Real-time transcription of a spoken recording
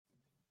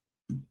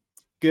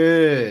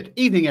Good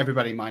evening,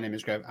 everybody. My name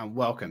is Greg, and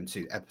welcome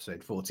to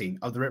episode 14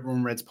 of the Rip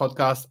Roaring Reds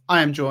podcast.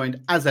 I am joined,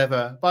 as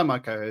ever, by my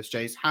co-host,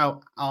 Jace.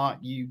 How are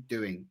you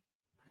doing?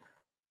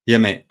 Yeah,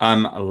 mate.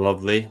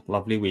 Lovely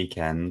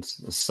weekend.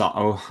 The sun.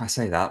 Oh, I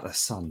say that the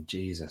sun.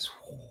 Jesus,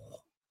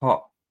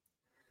 hot.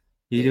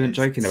 You weren't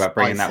joking about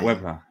bringing that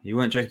weather. You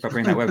weren't joking about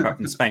bringing that weather back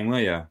from Spain, were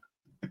you?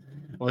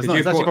 Well, it's not.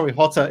 It's actually probably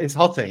hotter. It's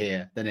hotter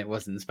here than it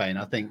was in Spain.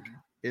 I think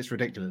it's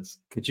ridiculous.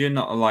 Could you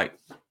not have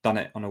done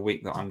it on a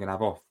week that I'm going to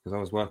have off because I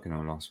was working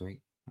on last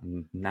week,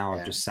 and now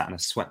I've just sat in a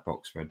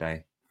sweatbox for a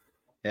day.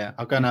 Yeah,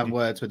 I'll go and have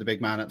words with the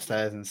big man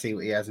upstairs and see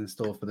what he has in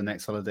store for the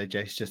next holiday,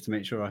 Jace, just to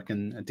make sure I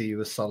can do you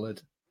a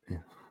solid. Yeah.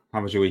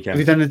 How was your weekend?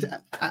 Have you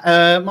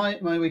done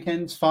my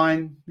weekend's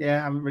fine.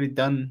 Yeah, I haven't really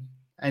done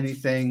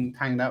anything.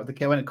 Hanging out with the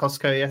kid. I went to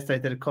Costco yesterday.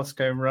 Did a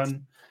Costco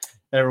run.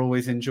 They're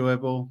always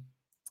enjoyable.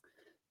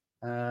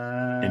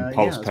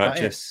 Impulse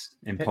purchase.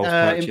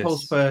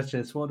 Impulse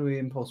purchase. What do we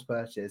impulse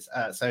purchase?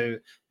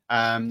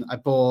 I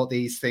bought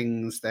these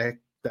things. They're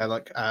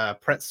like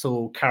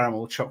pretzel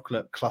caramel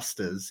chocolate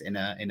clusters in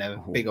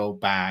a big old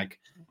bag.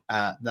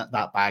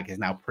 That bag is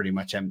now pretty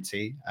much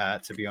empty,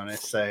 to be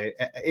honest. So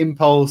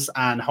impulse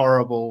and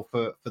horrible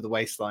for the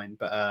waistline,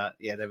 but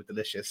yeah, they were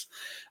delicious.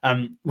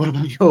 What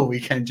about your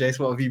weekend, Jace?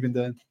 What have you been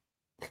doing?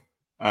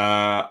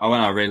 I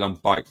went on a really long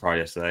bike ride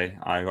yesterday.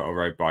 I got a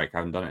road bike. I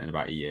haven't done it in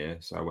about a year,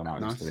 so I went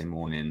out yesterday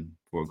morning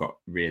before it got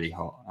really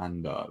hot,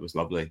 and it was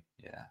lovely.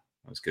 Yeah,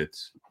 it was good.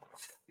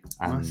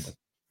 And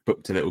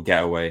booked a little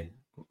getaway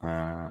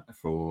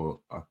for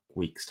a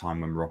week's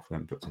time when we're off. We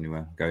haven't booked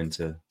anywhere. Going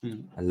to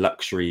a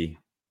luxury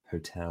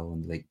hotel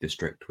in Lake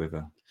District with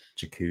a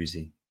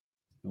jacuzzi.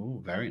 Oh,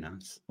 very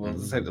nice. Well,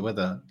 let's hope the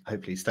weather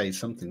hopefully stays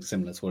something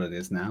similar to what it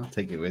is now.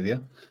 Take it with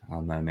you.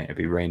 Oh no, mate, it'll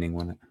be raining,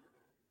 won't it?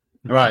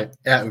 Right.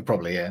 Yeah,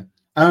 probably, yeah.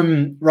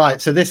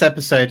 Right. So this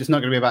episode is not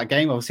going to be about a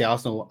game. Obviously,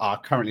 Arsenal are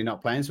currently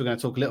not playing. So we're going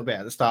to talk a little bit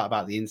at the start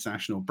about the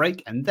international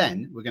break. And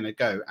then we're going to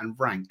go and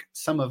rank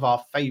some of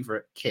our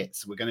favorite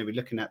kits. We're going to be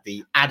looking at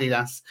the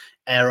Adidas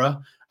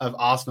era of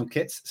Arsenal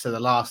kits. So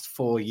the last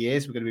 4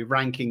 years, we're going to be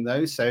ranking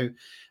those. And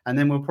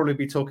then we'll probably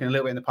be talking a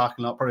little bit in the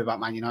parking lot, probably about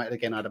Man United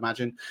again, I'd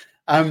imagine.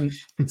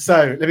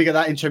 So let me get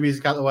that intro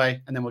music out of the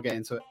way and then we'll get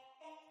into it.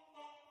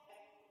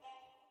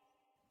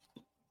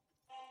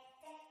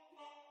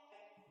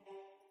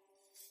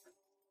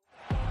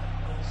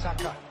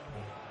 Saka.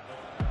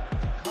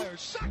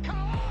 Saka!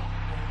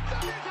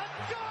 That is a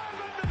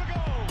diamond of a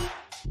goal!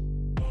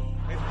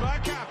 It's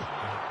Bergkamp.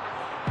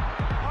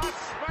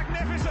 That's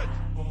magnificent!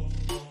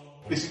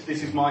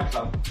 This is my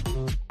club.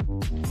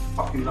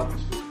 Fucking love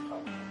this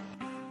football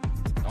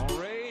club.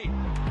 Henri.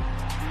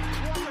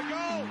 What a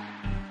goal!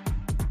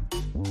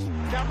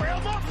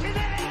 Gabriel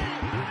Martinelli!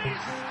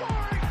 He's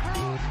scoring for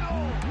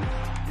Arsenal!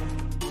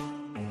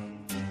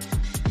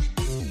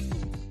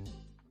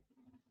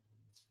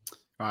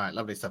 All right,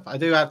 lovely stuff. I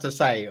do have to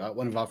say,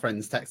 one of our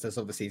friends texted us,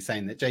 obviously,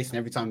 saying that Jason,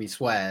 every time he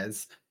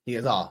swears, he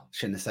goes,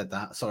 shouldn't have said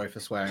that. Sorry for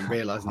swearing,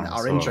 realising that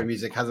our intro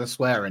music has a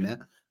swear in it.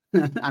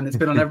 And it's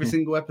been on every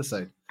single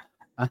episode.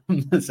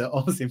 So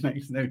obviously it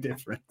makes no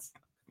difference.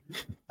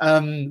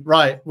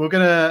 Right, we're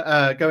going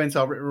to go into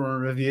our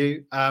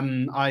review.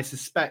 I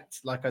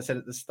suspect, like I said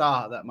at the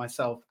start, that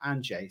myself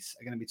and Jace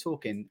are going to be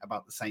talking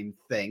about the same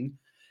thing.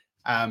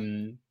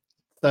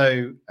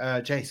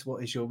 Jace,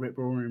 what is your Rip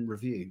Roaring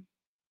review?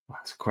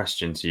 That's a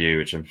question to you,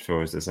 which I'm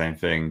sure is the same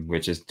thing,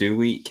 which is, do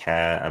we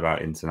care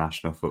about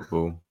international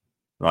football?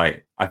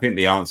 I think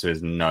the answer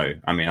is no.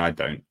 I mean, I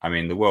don't. I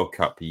mean, the World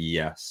Cup,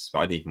 yes, but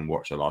I didn't even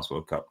watch the last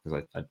World Cup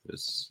because I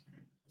was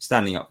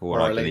standing up for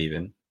what I believe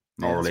in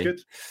morally. Yeah,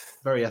 that's good.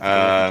 Very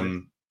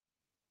ethical.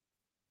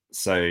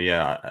 So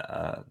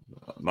yeah,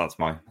 that's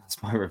my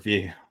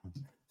review.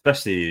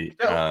 Especially,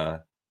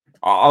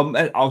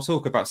 I'll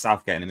talk about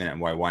Southgate in a minute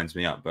and why it winds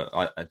me up.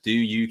 But do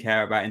you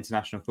care about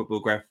international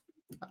football, Greg?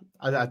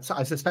 I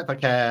suspect I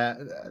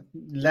care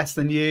less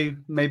than you,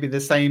 maybe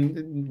the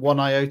same 1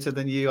 iota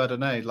than you. I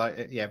don't know,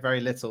 very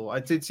little. I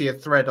did see a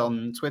thread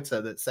on Twitter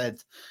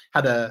that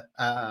had a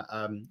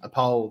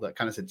poll that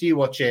kind of said, do you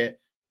watch it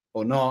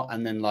or not?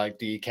 And then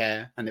do you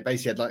care? And it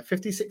basically had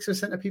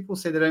 56% of people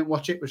say they don't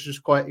watch it, which is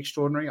quite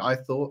extraordinary, I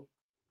thought.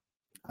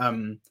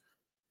 I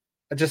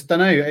just don't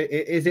know.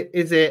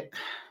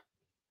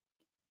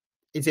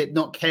 Is it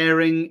not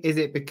caring? Is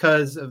it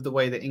because of the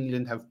way that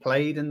England have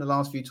played in the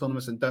last few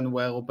tournaments and done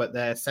well, but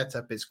their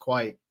setup is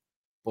quite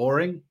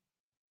boring?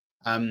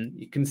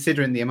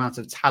 Considering the amount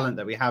of talent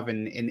that we have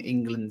in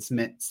England's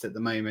midst at the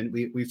moment,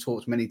 we've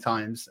talked many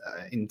times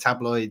in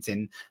tabloids,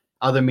 in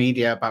other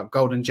media about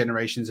golden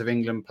generations of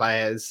England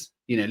players.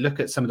 Look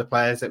at some of the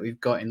players that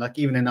we've got in,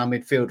 even in our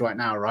midfield right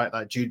now, right?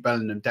 Like Jude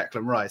Bellingham,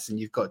 Declan Rice, and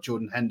you've got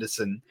Jordan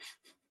Henderson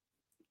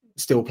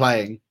still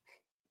playing.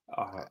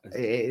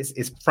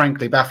 It's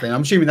frankly baffling.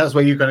 I'm assuming that's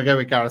where you're going to go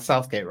with Gareth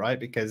Southgate, right?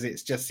 Because it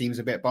just seems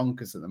a bit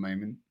bonkers at the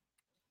moment.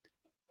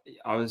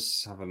 I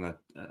was having a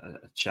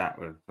chat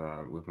with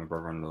my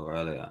brother-in-law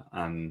earlier,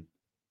 and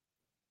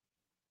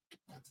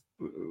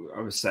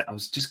I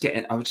was just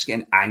getting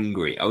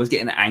angry. I was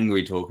getting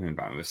angry talking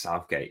about it with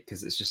Southgate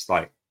because it's just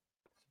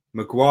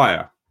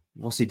Maguire,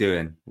 what's he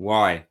doing?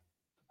 Why?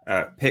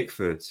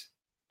 Pickford,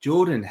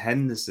 Jordan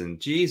Henderson,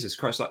 Jesus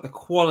Christ, like the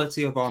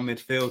quality of our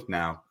midfield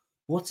now.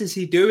 What is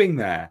he doing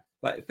there?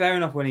 Like, fair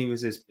enough, when he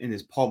was in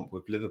his pomp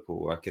with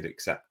Liverpool, I could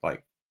accept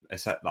that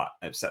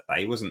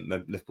he wasn't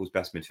Liverpool's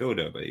best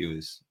midfielder, but he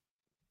was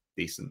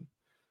decent.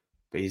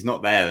 But he's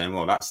not there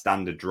anymore. That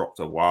standard dropped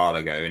a while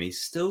ago, and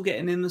he's still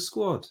getting in the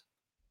squad.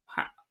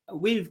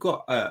 We've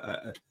got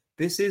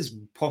this is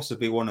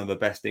possibly one of the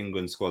best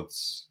England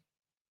squads.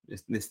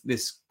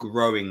 This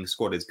growing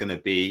squad is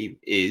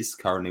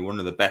currently one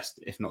of the best,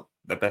 if not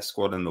the best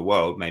squad in the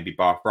world, maybe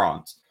bar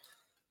France.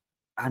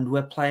 And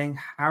we're playing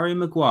Harry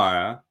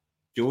Maguire,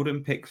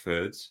 Jordan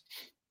Pickford,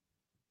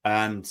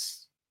 and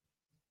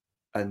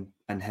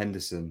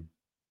Henderson.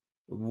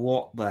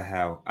 What the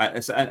hell?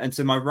 And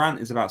so my rant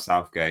is about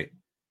Southgate,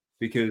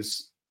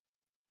 because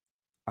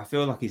I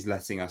feel like he's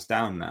letting us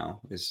down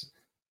now.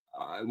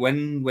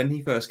 When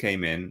he first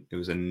came in, it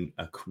was a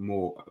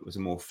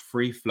more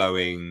free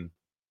flowing,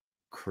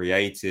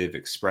 creative,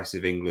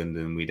 expressive England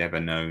than we'd ever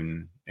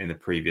known in the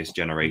previous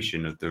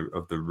generation of the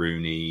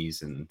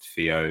Rooneys and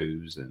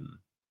Theos and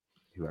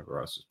whoever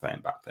else was playing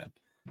back then.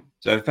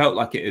 So it felt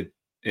like it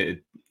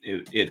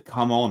had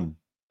come on.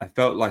 I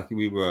felt like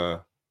we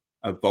were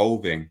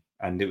evolving,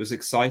 and it was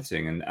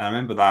exciting. And I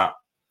remember that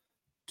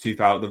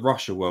the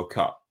Russia World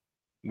Cup,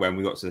 when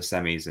we got to the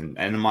semis, and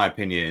in my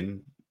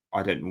opinion,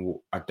 I don't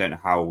know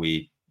how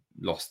we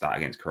lost that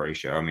against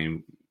Croatia. I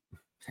mean,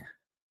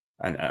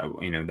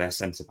 and their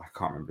centre back, I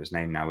can't remember his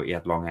name now, but he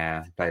had long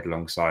hair, played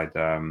alongside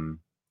the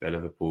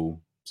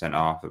Liverpool centre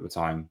half at the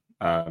time.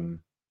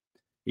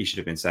 He should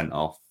have been sent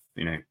off.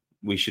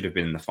 We should have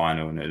been in the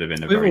final, and it'd have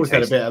been We've always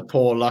had a bit of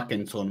poor luck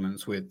in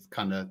tournaments with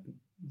kind of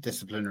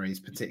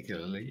disciplinaries,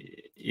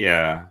 particularly.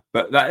 Yeah,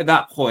 but at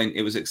that point,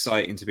 it was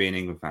exciting to be an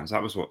England fan. So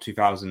that was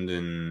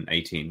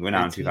 2018. We're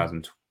now in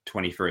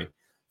 2023,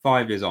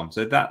 5 years on.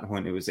 So at that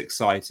point, it was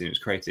exciting, it was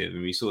creative,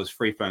 and we saw this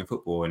free-flowing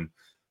football and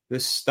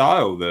this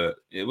style that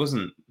it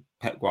wasn't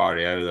Pep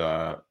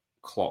Guardiola,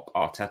 Klopp,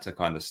 Arteta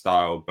kind of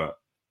style, but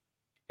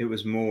it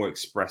was more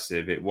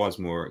expressive. It was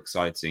more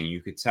exciting.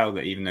 You could tell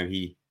that even though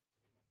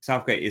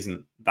Southgate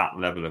isn't that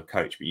level of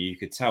coach, but you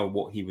could tell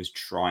what he was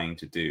trying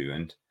to do,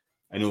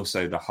 and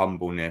also the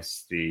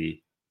humbleness,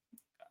 the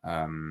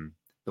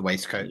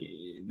waistcoat,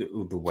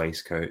 the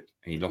waistcoat.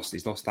 He's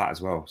lost that as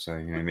well. So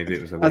maybe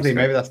it was. I think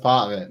maybe that's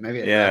part of it. Maybe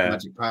it had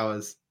magic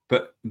powers.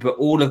 But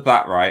all of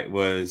that, right,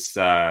 was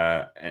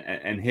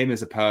and him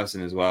as a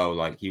person as well.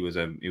 Like he was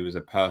a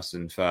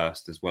person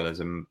first, as well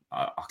as a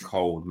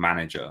cold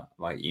manager.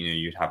 Like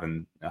you'd have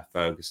a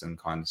Ferguson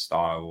kind of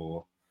style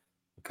or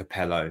a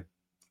Capello,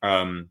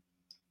 and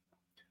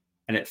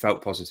it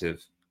felt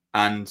positive.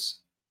 And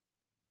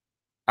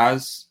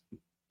as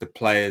the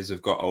players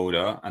have got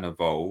older and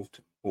evolved,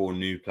 or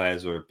new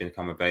players have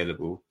become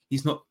available,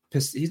 he's not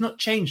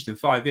changed in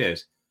 5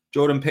 years.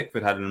 Jordan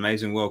Pickford had an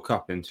amazing World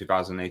Cup in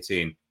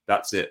 2018.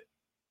 That's it.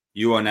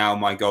 You are now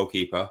my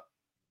goalkeeper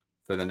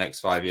for the next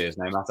 5 years.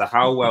 No matter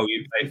how well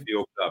you play for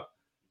your club,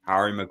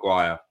 Harry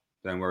Maguire,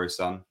 don't worry,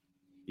 son.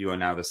 You are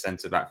now the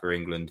centre back for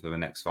England for the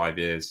next 5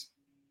 years.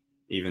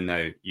 Even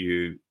though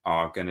you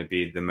are going to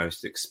be the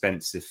most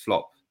expensive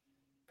flop,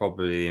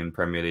 probably in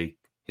Premier League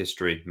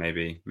history,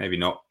 maybe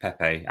not.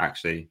 Pepe,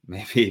 actually,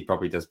 maybe he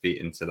probably does beat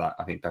into that.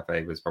 I think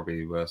Pepe was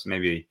probably worse.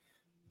 Maybe,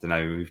 I don't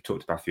know. We've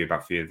talked about a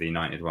few of the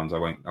United ones. I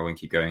won't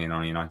keep going in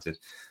on United.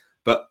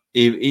 But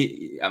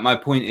my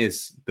point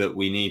is that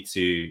we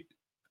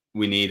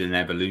need an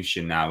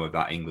evolution now of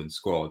that England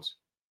squad,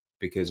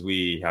 because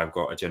we have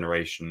got a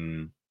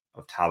generation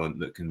of talent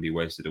that can be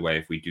wasted away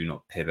if we do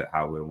not pivot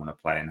how we want to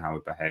play and how we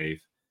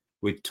behave.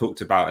 We talked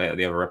about it at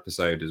the other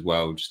episode as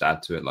well. Just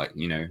add to it, like,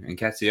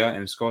 Nketiah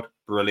in the squad,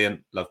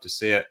 brilliant, love to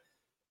see it.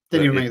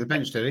 Didn't even make the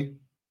bench, did he?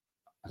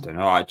 I don't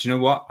know. Do you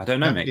know what? I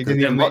don't know, mate. I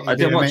didn't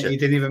watch it. He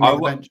didn't even make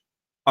the bench.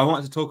 I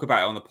wanted to talk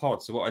about it on the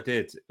pod. So what I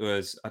did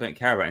was, I don't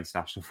care about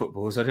international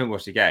football, so I didn't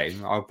watch the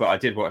game. But I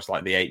did watch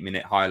like the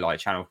 8-minute highlight,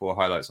 Channel 4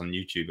 highlights on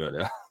YouTube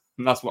earlier.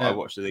 And that's what I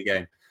watched of the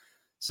game.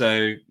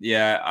 So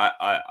yeah,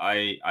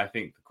 I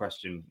think the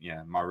question,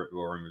 my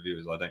roaring review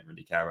is, I don't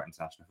really care about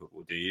international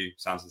football. Do you?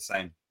 Sounds the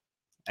same.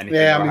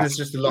 Anything there's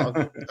just a lot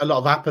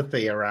of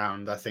apathy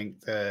around. I think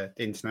the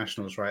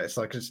internationals, right? It's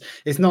like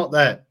it's not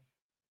that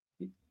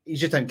you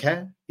just don't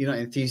care. You're not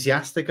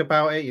enthusiastic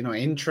about it. You're not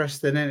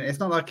interested in it. It's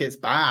not like it's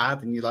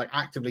bad and you're like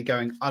actively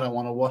going, I don't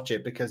want to watch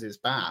it because it's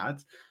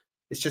bad.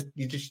 It's just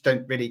you just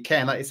don't really care.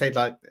 And like you say,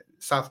 like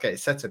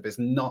Southgate's setup is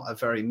not a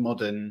very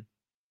modern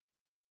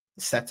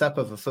setup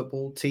of a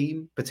football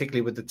team,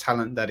 particularly with the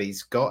talent that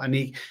he's got.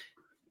 And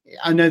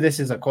I know this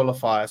is a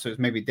qualifier, so it's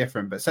maybe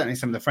different, but certainly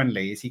some of the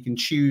friendlies, he can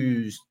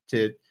choose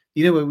to,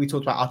 when we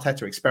talked about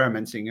Arteta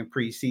experimenting in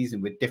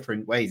pre-season with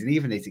different ways, and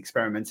even he's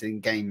experimenting in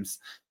games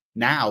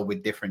now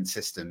with different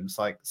systems.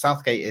 Like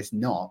Southgate is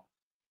not,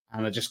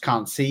 and I just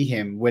can't see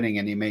him winning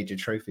any major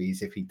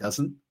trophies if he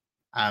doesn't.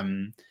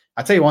 I'll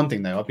tell you one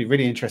thing though, I'd be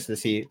really interested to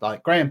see,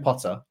 like Graham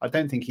Potter. I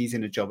don't think he's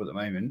in a job at the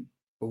moment.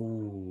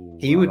 Ooh,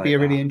 he would be a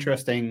really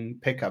interesting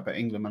pickup at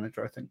England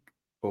manager, I think.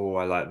 Oh,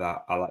 I like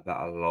that. I like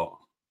that a lot.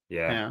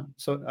 Yeah.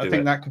 So I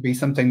think that could be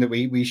something that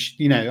we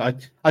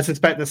I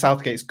suspect the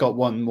Southgate's got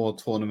one more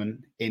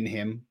tournament in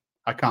him.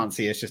 I can't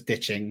see us just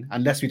ditching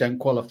unless we don't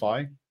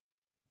qualify,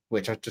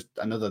 which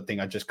another thing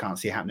I just can't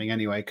see happening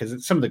anyway,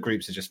 because some of the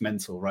groups are just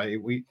mental,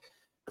 right? We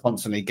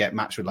constantly get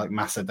matched with like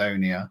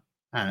Macedonia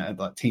and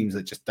like teams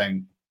that just they're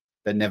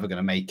never going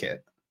to make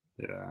it.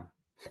 Yeah.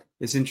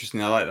 It's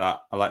interesting. I like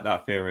that. I like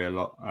that theory a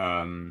lot.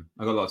 I've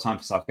got a lot of time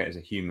for Southgate as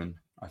a human.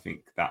 I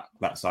think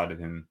that side of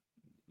him,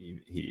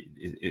 he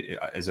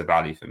is a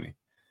value for me.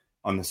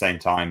 On the same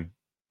time,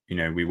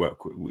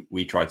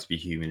 we try to be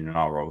human in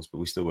our roles, but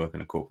we still work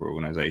in a corporate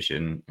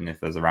organization. And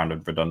if there's a round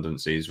of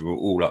redundancies, we're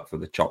all up for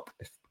the chop.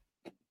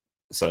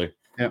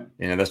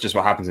 That's just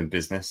what happens in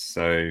business.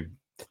 So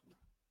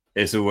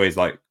it's always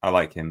like, I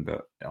like him,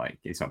 but like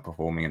he's not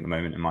performing at the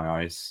moment in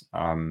my eyes.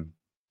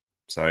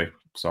 So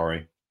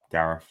sorry,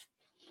 Gareth.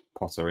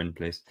 Potter in,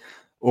 please.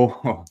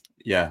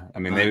 Yeah. I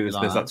mean, maybe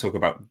there's that talk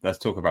about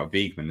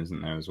Wiegman,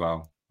 isn't there, as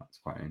well? That's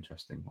quite an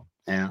interesting one.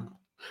 Yeah.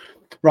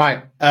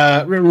 Right.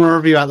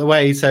 Review out the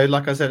way. So,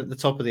 like I said at the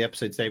top of the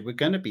episode today, we're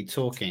going to be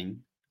talking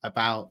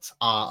about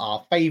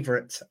our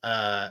favorite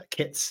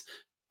kits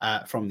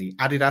from the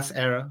Adidas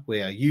era.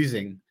 We are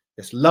using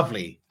this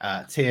lovely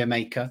tier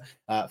maker.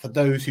 For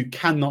those who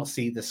cannot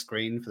see the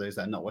screen, for those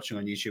that are not watching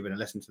on YouTube and are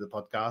listening to the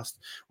podcast,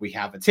 we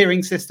have a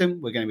tiering system.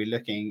 We're going to be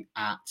looking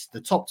at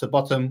the top to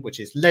bottom, which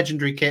is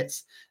legendary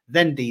kits,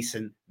 then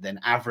decent, then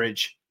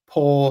average,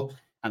 poor,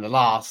 and the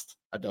last,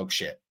 a dog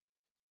shit.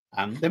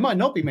 There might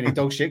not be many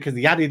dog shit because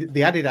the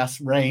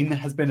Adidas reign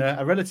has been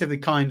a relatively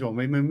kind one.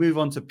 We move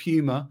on to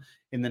Puma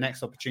in the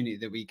next opportunity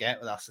that we get.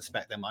 But I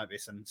suspect there might be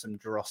some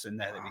dross in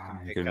there that we can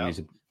pick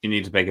up. You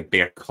need to make a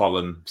bigger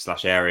column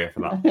 / area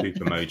for that poop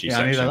emoji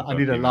section. I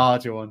need a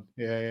larger one.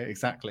 Yeah,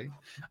 exactly.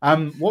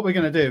 What we're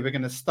going to do, we're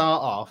going to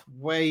start off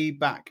way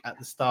back at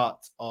the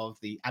start of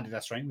the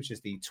Adidas reign, which is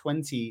the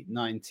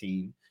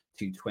 2019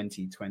 to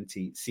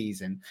 2020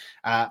 season.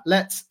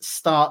 Let's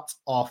start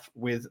off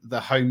with the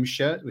home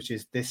shirt, which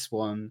is this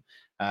one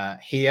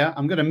here.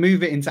 I'm going to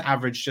move it into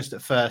average just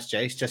at first,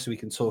 Jace, just so we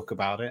can talk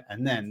about it,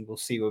 and then we'll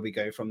see where we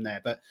go from there.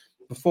 But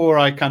before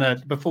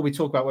we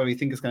talk about where we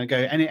think it's going to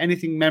go,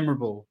 anything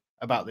memorable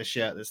about this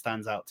shirt that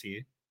stands out to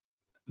you?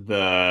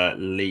 The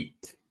leak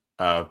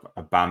of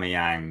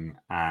Aubameyang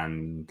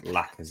and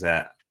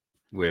Lacazette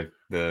with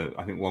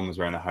I think one was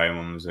wearing a home,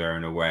 one was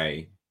wearing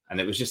away. And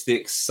it was just the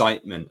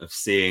excitement of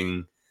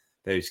seeing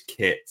those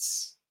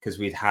kits, because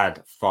we'd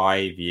had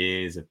 5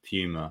 years of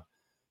Puma,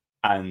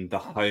 and the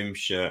home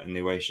shirt and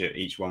the away shirt,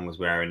 each one was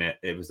wearing it.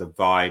 It was a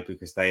vibe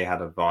because they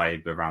had a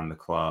vibe around the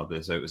club.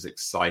 So it was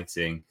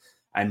exciting.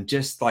 And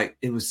just like,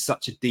 it was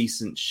such a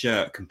decent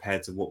shirt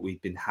compared to what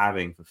we've been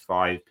having for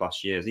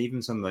 5+ years.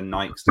 Even some of the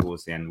Nikes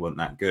towards the end weren't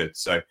that good.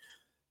 So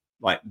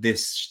like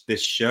this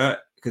shirt,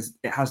 because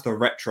it has the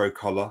retro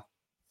collar.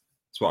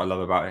 That's what I love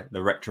about it.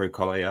 The retro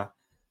collar, yeah.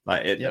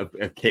 Like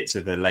kits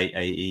of the late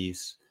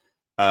 80s.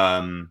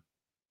 Although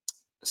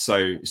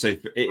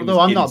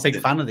I'm not a big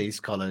fan of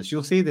these collars,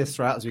 you'll see this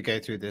throughout as we go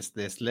through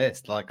this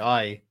list. Like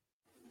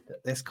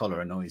this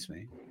collar annoys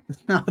me.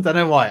 I don't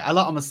know why.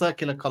 I'm a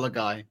circular collar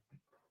guy.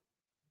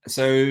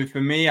 So for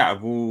me, out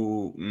of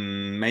all,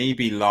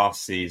 maybe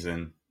last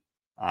season,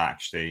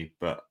 actually,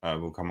 but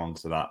we'll come on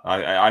to that.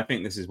 I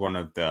think this is one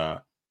of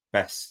the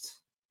best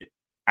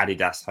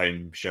Adidas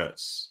home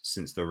shirts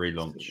since the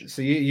relaunch.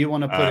 So you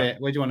want to put it?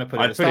 Where do you want to put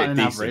it? I'd put it in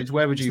average.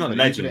 Where would you? It's not put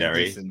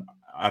legendary. It?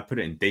 I put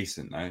it in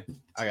decent though.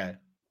 Okay.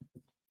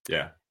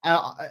 Yeah.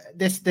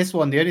 This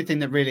one, the only thing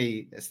that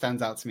really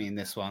stands out to me in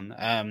this one,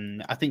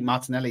 I think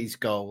Martinelli's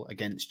goal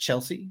against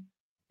Chelsea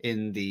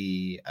in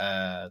the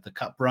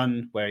cup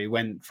run, where he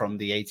went from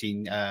the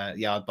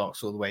 18-yard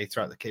box all the way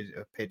throughout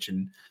the pitch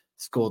and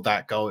scored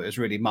that goal. It was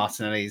really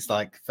Martinelli's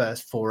like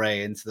first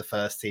foray into the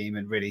first team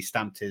and really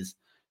stamped his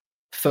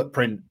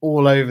footprint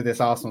all over this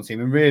Arsenal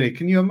team. And really,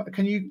 can you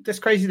it's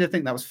crazy to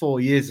think that was 4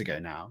 years ago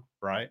now,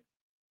 right?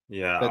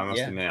 Yeah, but I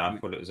must admit, I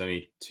thought it was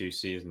only 2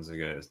 seasons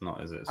ago. It's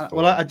not, is it?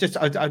 Well, I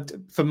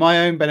for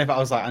my own benefit, I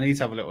was like, I need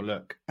to have a little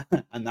look,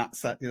 and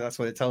that's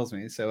what it tells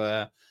me.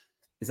 So,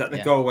 is that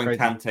the goal when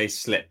Kante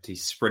slipped? He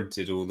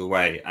sprinted all the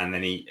way, and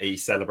then he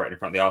celebrated in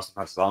front of the Arsenal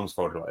fans, his arms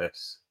folded like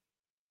this.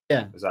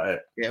 Yeah, was that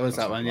it? Yeah, it was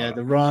that one. Yeah,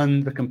 the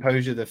run, the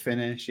composure, the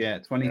finish. Yeah,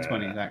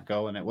 2020 that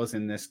goal, and it was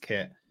in this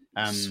kit.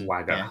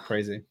 Swagger. Yeah,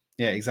 crazy.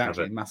 Yeah,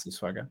 exactly. Massive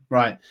swagger.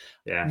 Right.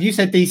 Yeah. You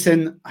said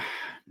decent.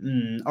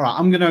 All right.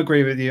 I'm going to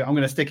agree with you. I'm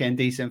going to stick it in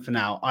decent for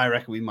now. I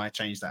reckon we might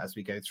change that as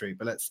we go through,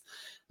 but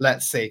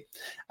let's see.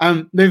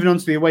 Moving on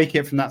to the away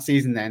kit from that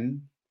season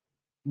then.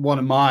 One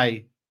of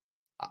my,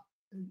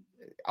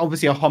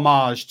 obviously a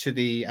homage to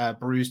the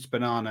bruised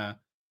banana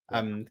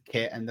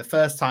kit. And the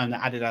first time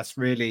that Adidas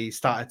really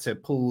started to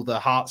pull the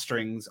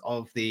heartstrings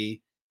of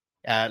the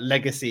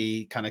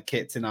legacy kind of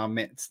kits in our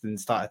midst and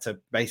started to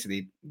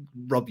basically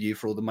rob you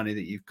for all the money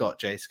that you've got,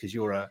 Jace, because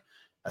you're a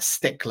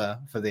stickler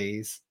for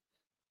these.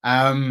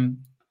 The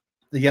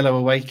yellow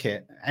away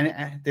kit,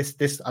 and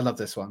this I love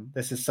this one.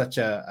 This is such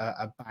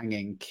a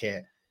banging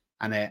kit,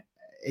 and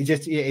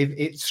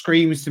it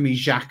screams to me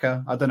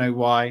Xhaka. I don't know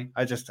why.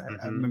 I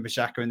remember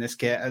Xhaka in this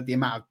kit. The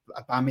amount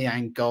of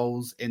Aubameyang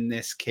goals in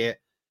this kit.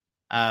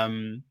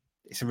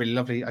 It's a really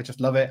lovely. I just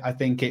love it. I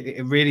think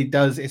it really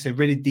does. It's a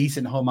really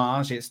decent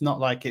homage. It's not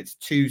like it's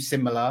too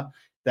similar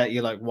that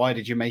you're like, why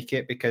did you make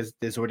it? Because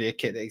there's already a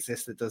kit that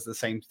exists that does the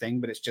same thing,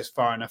 but it's just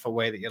far enough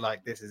away that you're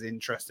like, this is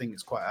interesting.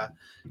 It's quite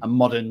a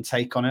modern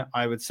take on it,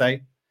 I would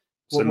say.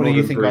 What do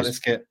you think about this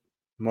kit?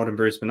 Modern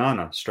Bruised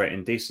Banana, straight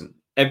and decent.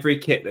 Every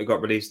kit that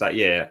got released that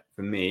year,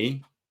 for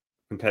me,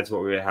 compared to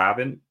what we were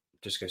having,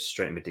 just goes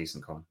straight in with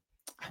decent con.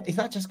 Is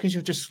that just because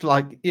you're just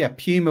like,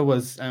 Puma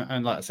was,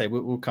 and like I say,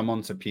 we'll come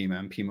on to Puma,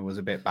 and Puma was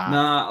a bit bad.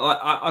 No,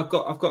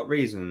 I've got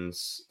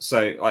reasons.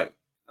 So like,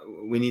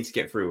 we need to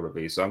get through all of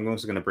these. So I'm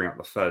also going to bring up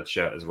the third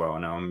shirt as well. I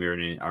know I'm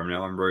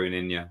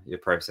ruining your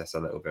process a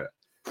little bit,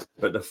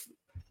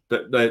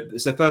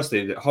 so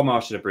firstly, the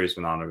homage to the Bruised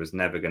Banana was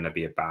never going to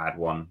be a bad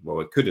one. Well,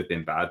 it could have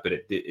been bad, but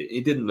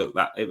it didn't look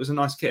that. It was a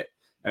nice kit,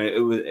 and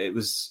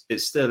it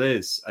still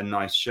is a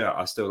nice shirt.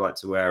 I still like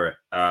to wear it.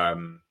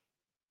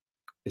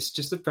 It's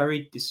just a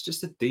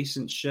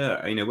decent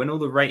shirt. You know, when all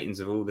the ratings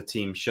of all the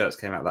team shirts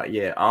came out that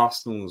year,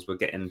 Arsenal's were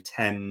getting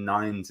 10,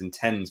 9s and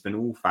 10s from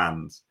all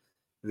fans.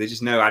 They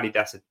just know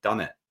Adidas had done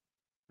it.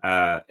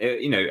 I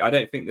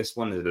don't think this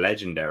one is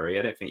legendary.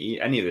 I don't think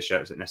any of the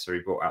shirts that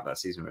necessarily brought out that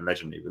season were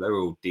legendary, but they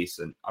were all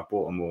decent. I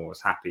bought them all. I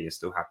was happy. I'm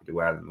still happy to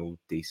wear them. All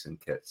decent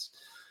kits.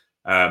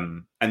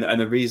 And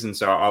the reason,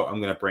 so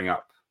I'm going to bring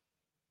up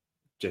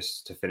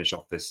just to finish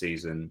off this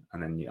season,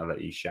 and then I'll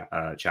let you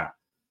chat.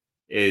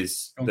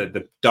 Is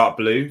the dark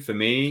blue for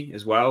me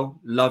as well.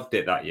 Loved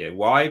it that year.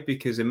 Why?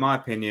 Because in my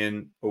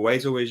opinion,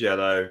 always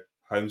yellow,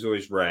 home's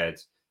always red,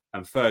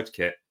 and third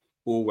kit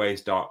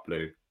always dark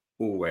blue.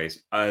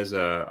 Always. When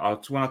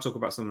I talk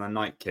about some of the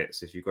night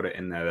kits, if you've got it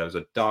in there was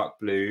a dark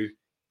blue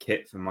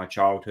kit from my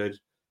childhood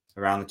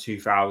around the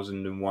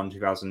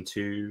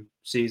 2001-2002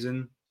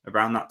 season.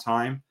 Around that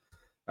time,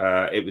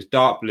 it was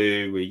dark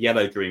blue with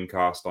yellow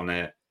Dreamcast on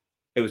it.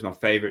 It was my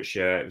favorite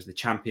shirt. It was the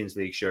Champions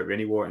League shirt. We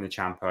only wore it in the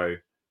Champo.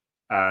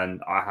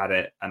 And I had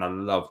it and I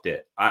loved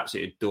it. I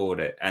absolutely adored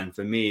it. And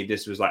for me,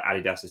 this was like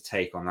Adidas's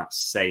take on that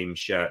same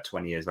shirt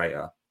 20 years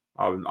later.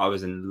 I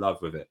was in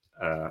love with it.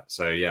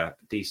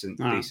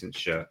 Decent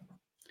shirt.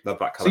 Love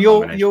that color.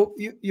 So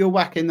you're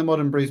whacking the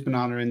Modern Bruised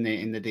Banana in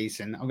the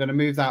decent. I'm going to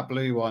move that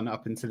blue one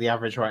up into the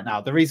average right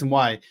now. The reason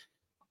why,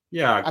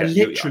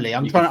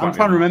 I'm trying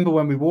to remember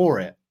when we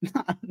wore it.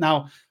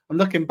 Now I'm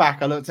looking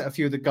back. I looked at a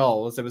few of the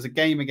goals. There was a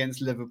game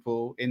against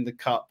Liverpool in the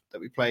cup that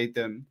we played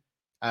them.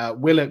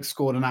 Willock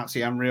scored an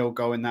absolutely unreal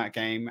goal in that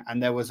game,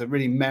 and there was a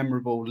really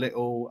memorable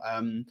little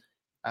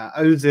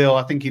Ozil.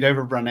 I think he'd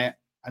overrun it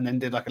and then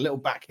did like a little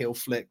backheel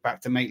flick back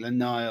to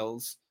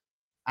Maitland-Niles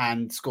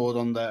and scored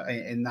in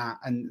that.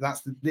 And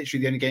that's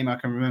literally the only game I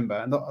can remember.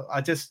 And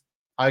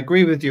I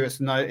agree with you.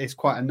 It's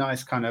quite a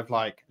nice kind of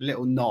like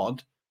little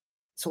nod.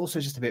 It's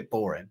also just a bit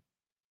boring.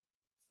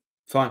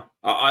 Fine,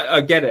 I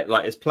get it.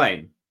 Like, it's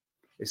plain.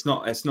 It's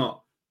not.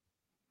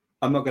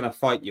 I'm not going to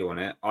fight you on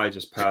it.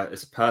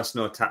 It's a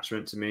personal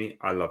attachment to me.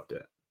 I loved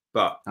it,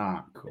 but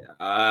cool.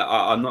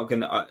 I'm not going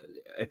to.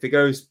 If it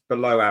goes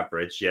below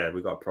average,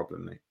 we got a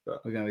problem, mate.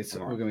 But we're going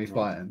to be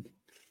fighting.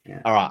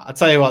 Yeah. All right. I'll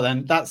tell you what.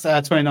 Then that's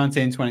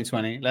 2019,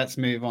 2020. Let's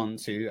move on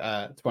to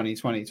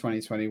 2020,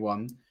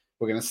 2021.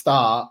 We're going to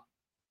start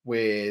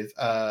with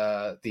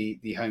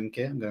the home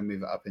kit. I'm going to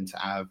move it up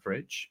into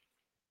average.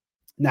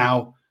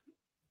 Now,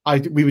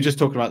 we were just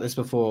talking about this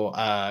before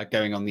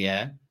going on the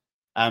air.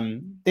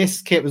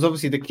 This kit was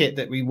obviously the kit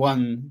that we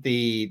won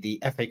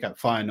the FA Cup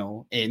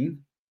final in,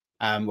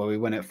 where we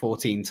won it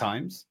 14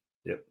 times.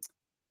 Yep.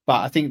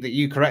 But I think that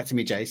you corrected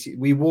me, Jace.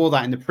 We wore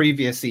that in the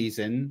previous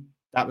season.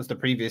 That was the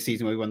previous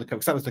season where we won the cup,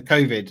 because that was the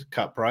COVID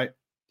Cup, right?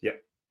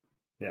 Yep.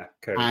 Yeah.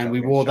 COVID and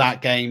we wore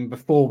that game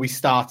before we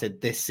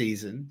started this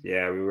season.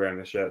 Yeah, we were wearing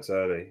the shirts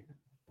early.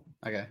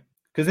 Okay.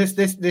 Because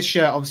this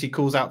shirt obviously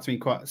calls out to me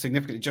quite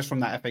significantly just from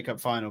that FA Cup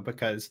final,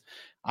 because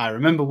I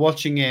remember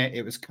watching it.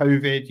 It was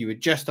COVID. You were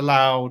just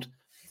allowed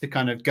to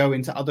kind of go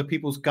into other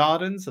people's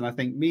gardens. And I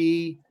think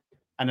me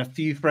and a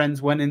few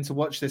friends went in to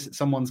watch this at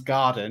someone's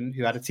garden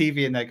who had a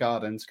TV in their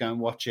garden to go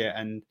and watch it.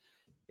 And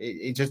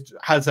it just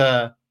has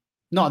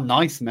not a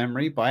nice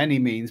memory by any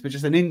means, but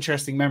just an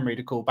interesting memory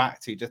to call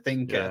back to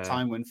think at a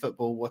time when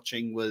football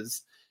watching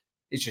it's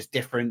just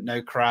different.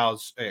 No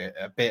crowds,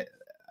 a bit.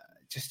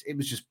 It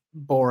was just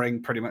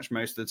boring pretty much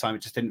most of the time.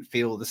 It just didn't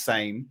feel the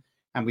same.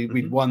 And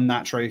we'd won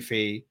that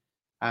trophy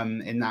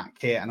in that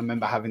kit. And I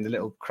remember having the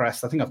little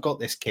crest. I think I've got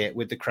this kit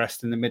with the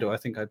crest in the middle. I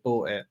think I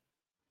bought it.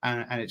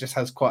 And it just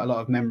has quite a lot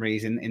of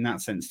memories in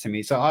that sense to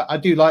me. So I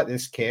do like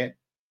this kit.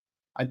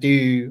 I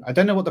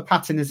don't know what the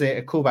pattern is.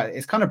 A callback.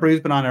 It's kind of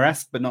Bruised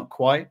Banana-esque, but not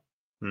quite.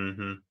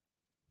 Mm-hmm.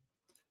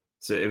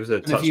 So it was a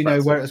touchback. If you know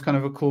where it was kind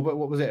of a callback,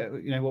 what was it?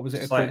 What was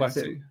it a callback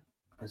to?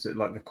 Is it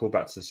like the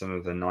callback to some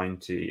of the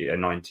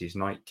 90s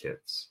night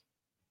kits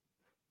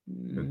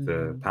with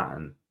the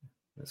pattern?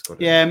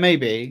 Yeah,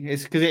 maybe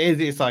it's because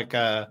it's like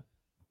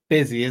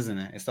busy, isn't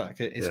it? It's like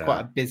it's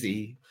quite a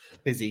busy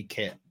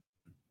kit.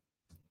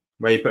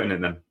 Where are you putting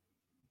it then?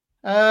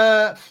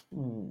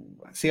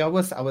 See, I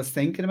was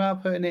thinking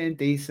about putting it in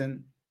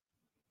decent,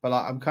 but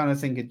like, I'm kind of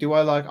thinking,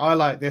 I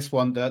like this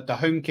one, the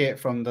home kit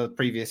from the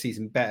previous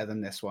season better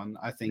than this one.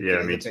 I think Yeah,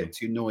 it is me a too. bit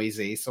too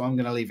noisy, so I'm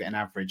going to leave it in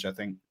average, I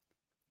think.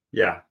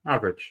 Yeah,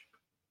 average.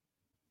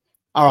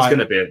 All right.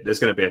 There's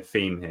gonna be a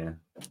theme here.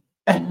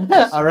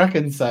 I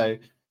reckon so.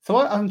 So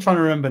I'm trying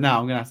to remember now.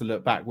 I'm going to have to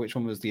look back which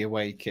one was the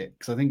away kit,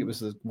 because I think it was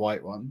the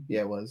white one.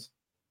 Yeah, it was.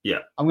 Yeah.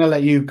 I'm going to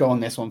let you go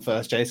on this one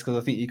first, Jace, because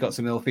I think you got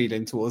some ill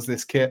feeling towards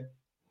this kit.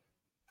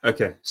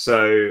 Okay,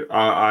 so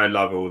I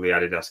love all the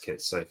Adidas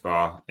kits so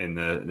far in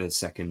the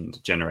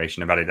second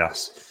generation of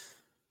Adidas,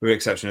 with the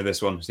exception of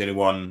this one. It's the only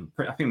one,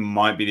 I think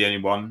might be the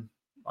only one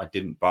I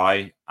didn't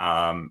buy.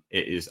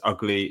 It is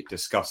ugly,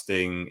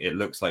 disgusting. It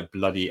looks like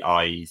bloody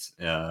eyes,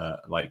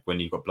 like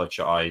when you've got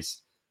bloodshot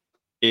eyes.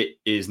 It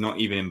is not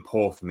even in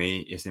pour for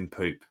me. It's in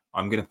poop.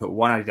 I'm going to put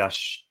one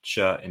Adidas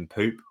shirt in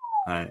poop,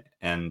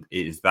 and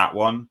it is that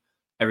one.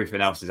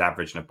 Everything else is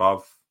average and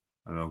above.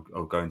 And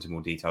I'll go into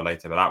more detail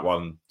later, but that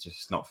one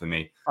just not for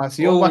me. All right,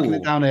 so you're whacking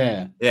it down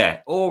here.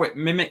 Yeah, or it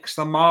mimics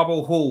the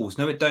marble halls.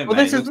 No, it don't. Well,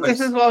 mate. this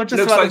is what I was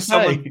just about to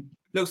say.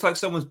 Looks like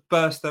someone's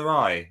burst their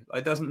eye.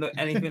 It doesn't look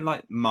anything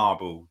like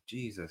marble.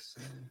 Jesus.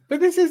 But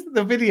this is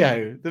the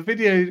video. The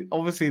video,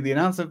 obviously, the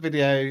announcement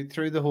video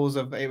through the halls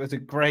of it was a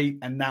great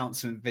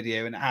announcement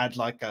video, and it had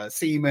like a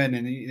seaman,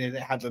 and it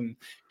had them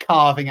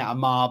carving out a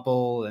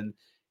marble, and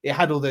it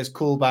had all those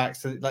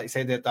callbacks, to, like you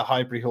say, the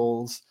Highbury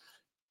halls.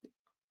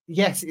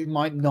 Yes, it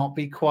might not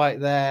be quite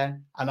there,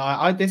 and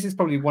I this is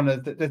probably one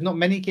of there's not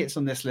many kits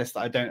on this list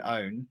that I don't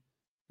own.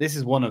 This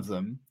is one of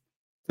them.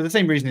 For the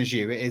same reason as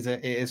you, it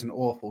is an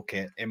awful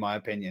kit, in my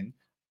opinion.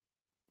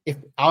 If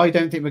I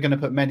don't think we're going to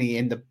put many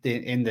in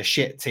the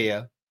shit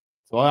tier,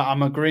 so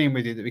I'm agreeing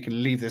with you that we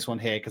can leave this one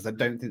here, because I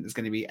don't think there's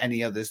going to be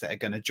any others that are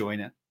going to join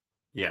it.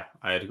 Yeah,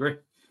 I'd agree.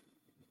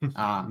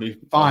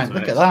 Fine.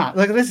 Look at that.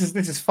 Look, this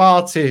is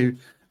far too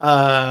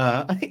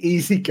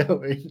easy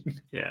going.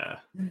 Yeah.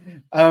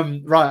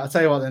 Right. I'll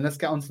tell you what. Then let's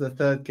get on to the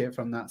third kit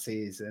from that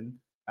season.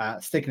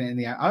 Sticking it in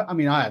the. I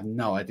mean, I have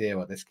no idea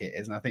what this kit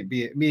is, and I think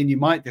me and you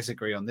might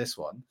disagree on this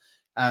one.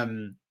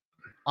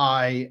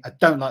 I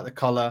don't like the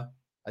color.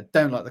 I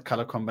don't like the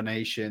color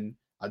combination.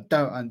 I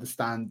don't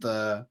understand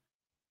the.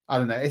 I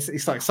don't know.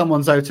 It's like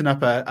someone's opened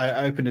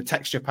a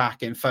texture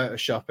pack in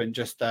Photoshop and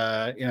just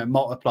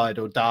multiplied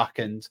or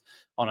darkened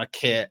on a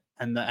kit,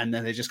 and then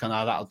they just gone,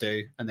 oh, that'll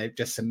do, and they've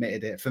just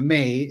submitted it. For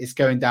me, it's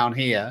going down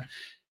here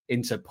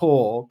into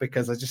poor,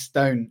 because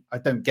I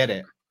don't get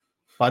it.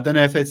 But I don't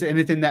know if it's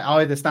anything that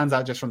either stands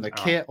out just from the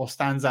kit or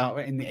stands out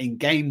in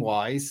game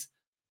wise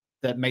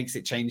that makes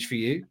it change for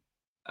you.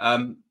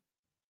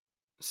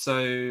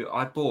 So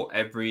I bought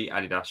every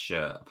Adidas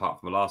shirt apart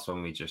from the last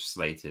one we just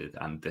slated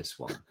and this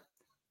one.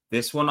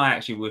 This one I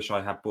actually wish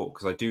I had bought,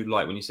 because I do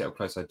like, when you sit up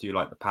close, I do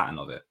like the pattern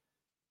of it.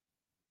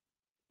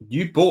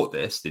 You bought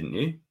this, didn't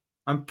you?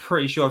 I'm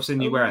pretty sure I've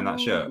seen you wearing that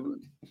shirt.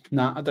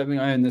 No, I don't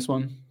think I own this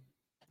one.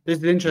 This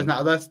is interesting.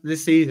 Now,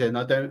 this season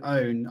I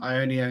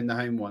only own the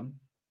home one.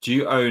 Do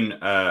you own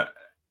a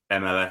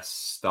MLS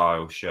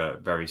style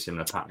shirt, very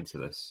similar pattern to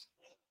this?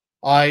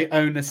 I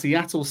own a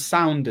Seattle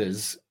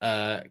Sounders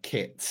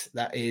kit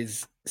that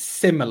is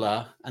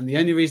similar, and the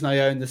only reason I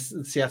own the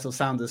Seattle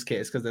Sounders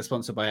kit is because they're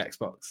sponsored by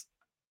Xbox.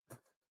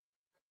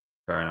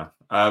 Fair enough.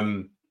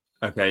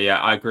 Okay, yeah,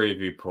 I agree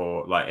with you,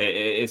 Paul. Like,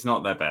 it's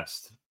not their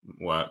best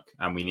work,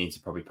 and we need to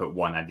probably put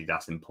one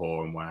Adidas in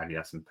Paul and one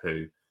Adidas in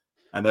Poo.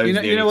 And those,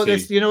 you know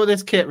what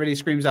this kit really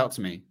screams out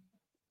to me.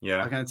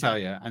 Yeah, I'm going to tell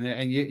you,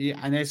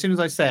 and as soon as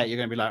I say it, you're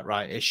going to be like,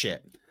 right, it's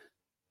shit.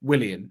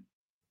 Willian.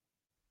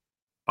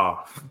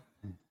 Oh,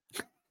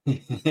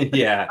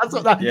 yeah, that's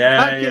what that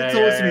kit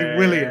talks to me.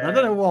 Willian. I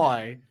don't know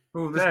why.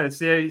 Well, no,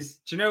 do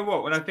you know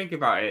what? When I think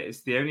about it,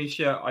 it's the only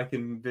shirt I can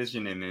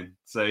envision him in.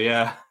 So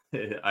yeah,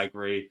 I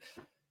agree.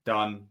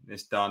 Done.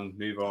 It's done.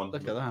 Move on.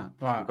 Look at that.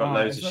 Right. We've got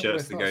loads of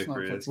shirts to go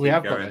through. We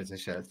have got loads of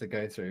shirts to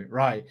go through.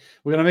 Right.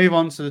 We're going to move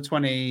on to the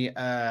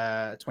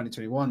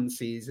 2021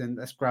 season.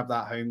 Let's grab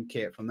that home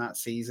kit from that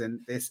season.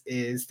 This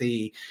is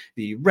the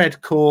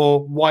red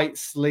core, white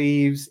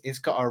sleeves. It's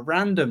got a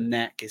random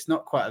neck. It's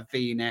not quite a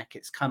V-neck.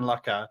 It's kind of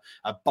like a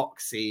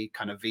boxy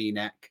kind of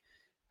V-neck.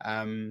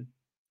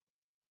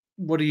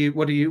 What are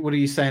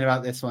you saying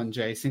about this one,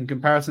 Jace? In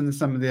comparison to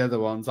some of the other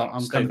ones,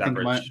 I'm kind of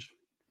thinking average.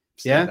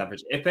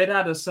 If they'd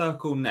had a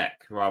circle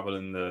neck rather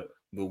than the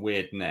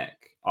weird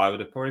neck, I would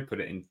have probably put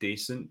it in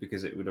decent,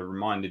 because it would have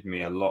reminded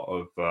me a lot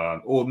of,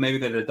 or maybe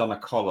they'd have done a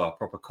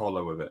proper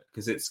collar with it,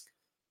 because it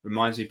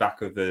reminds me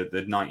back of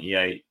the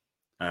 98,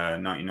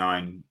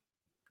 99,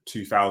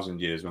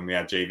 2000 years when we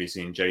had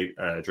JVC and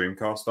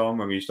Dreamcast on,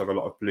 when we used to have a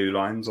lot of blue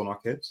lines on our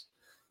kits.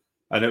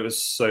 And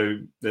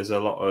there's a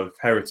lot of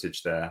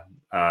heritage there.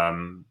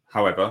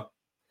 However,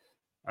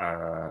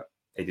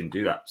 they didn't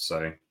do that.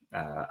 So,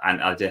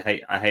 and I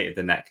hated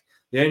the neck.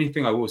 The only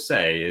thing I will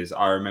say is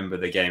I remember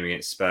the game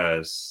against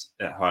Spurs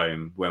at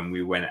home when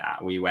we went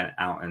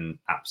out and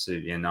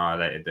absolutely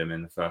annihilated them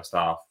in the first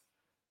half.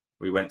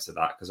 We went to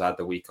that because I had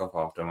the week off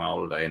after my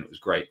holiday, and it was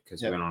great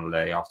because we went on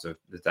holiday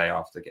the day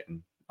after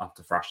getting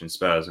after thrashing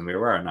Spurs, and we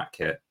were wearing that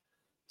kit.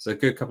 So a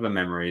good couple of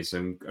memories,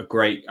 and a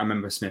great. I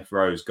remember Smith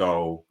Rowe's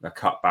goal, a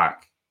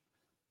cutback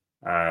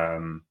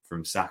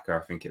from Saka,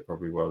 I think it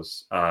probably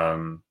was.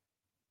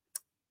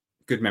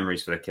 Good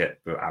memories for the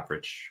kit, but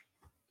average.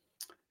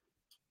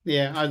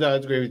 Yeah, I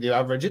agree with you.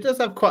 Average. It does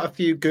have quite a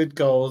few good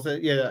goals.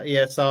 Yeah,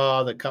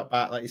 ESR, the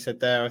cutback, like you said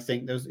there. I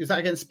think is that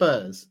against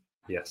Spurs?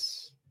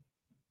 Yes.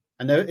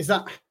 I know. Is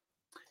that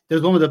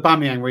there's one with the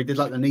Aubameyang where he did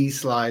like the knee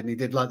slide and he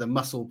did like the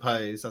muscle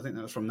pose. I think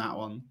that was from that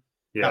one.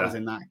 Yeah. That was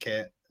in that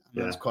kit.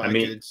 That was quite a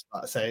good,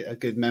 like I say, a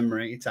good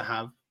memory to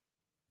have.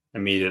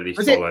 Immediately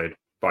followed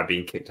by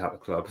being kicked out of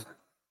the club.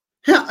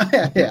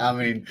 Yeah, I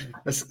mean,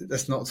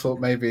 let's not talk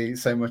maybe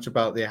so much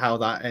about how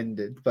that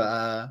ended,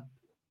 but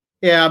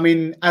yeah, I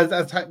mean, as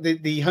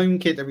the home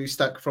kit that we've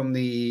stuck from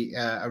the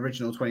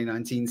original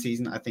 2019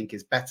 season, I think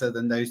is better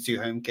than those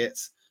two home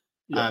kits.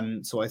 Yeah.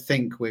 So I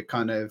think we're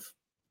kind of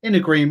in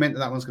agreement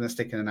that one's going to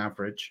stick in an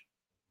average.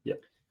 Yeah.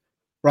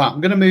 Right,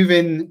 I'm going to move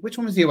in. Which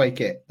one was the away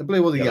kit? The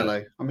blue or the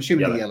yellow? I'm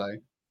assuming the yellow.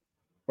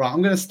 Right,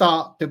 I'm going to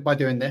start by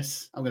doing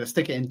this. I'm going to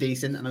stick it in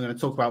decent, and I'm going to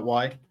talk about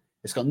why.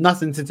 It's got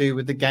nothing to do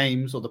with the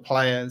games or the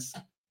players.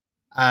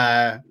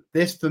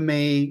 This, for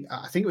me,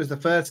 I think it was the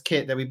first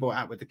kit that we brought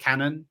out with the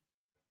cannon.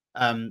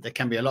 There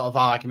can be a lot of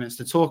arguments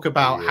to talk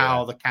about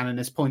how the cannon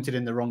is pointed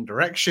in the wrong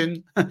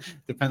direction,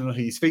 depending on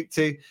who you speak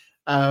to.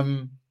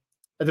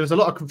 There was a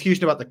lot of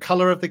confusion about the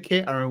color of the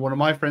kit. I remember one of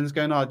my friends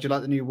going, "Oh, do you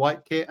like the new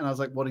white kit?" And I was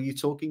like, "What are you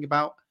talking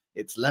about?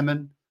 It's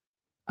lemon."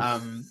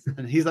 And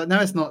he's like,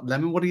 "No, it's not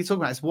lemon. What are you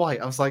talking about? It's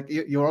white." I was like,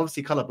 "You're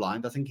obviously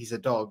colorblind. I think he's a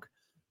dog."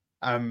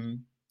 I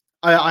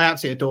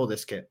absolutely adore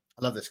this kit.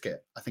 I love this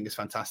kit. I think it's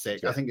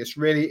fantastic. I think it's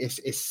really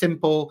it's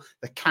simple.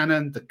 The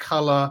cannon, the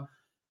color,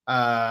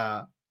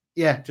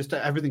 just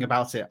everything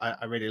about it.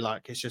 I really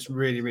like. It's just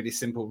really, really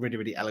simple, really,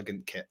 really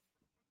elegant kit.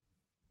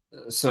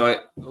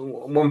 So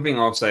one thing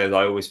I'll say is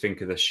I always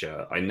think of the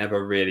shirt. I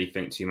never really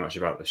think too much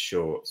about the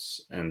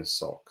shorts and the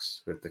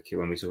socks with the kit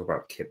when we talk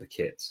about the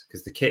kits,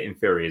 because the kit in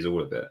theory is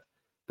all of it.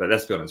 But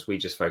let's be honest, we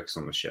just focus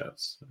on the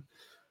shirts.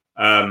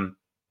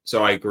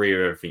 So I agree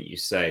with everything you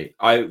say.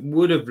 I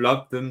would have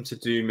loved them to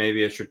do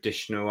maybe a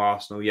traditional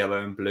Arsenal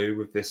yellow and blue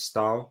with this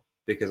style,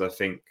 because I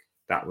think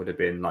that would have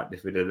been like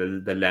if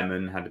the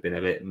lemon had been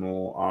a bit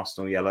more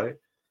Arsenal yellow.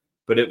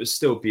 But it was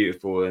still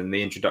beautiful, and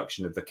the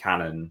introduction of the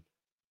cannon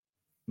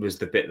was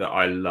the bit that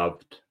I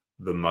loved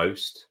the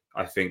most.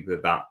 I think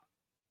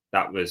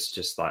that was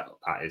just like,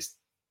 that is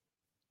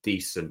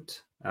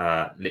decent,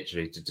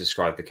 literally to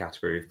describe the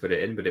category we've put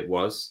it in, but it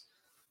was.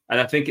 And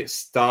I think it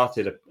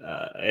started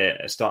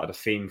a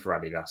theme for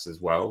Adidas as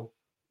well,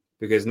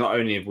 because not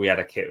only have we had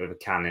a kit with a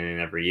cannon in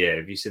every year,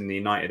 have you seen the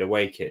United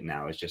away kit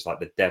now? It's just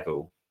like the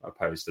devil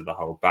opposed to the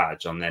whole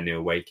badge on their new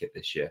away kit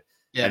this year.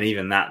 Yeah. And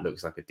even that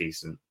looks like a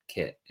decent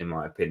kit, in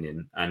my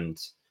opinion.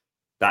 And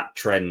that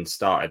trend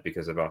started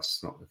because of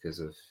us, not because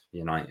of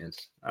United.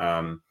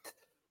 I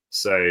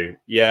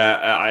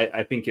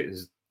think it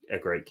was a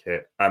great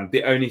kit.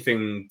 The only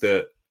thing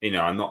that,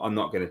 I'm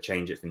not going to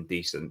change it from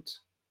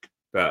decent.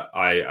 But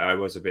I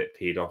was a bit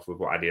peed off with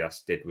what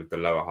Adidas did with the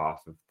lower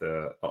half of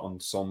the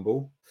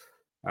ensemble.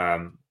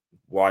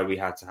 Why we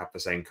had to have the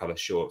same colour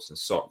shorts and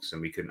socks,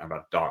 and we couldn't have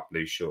our dark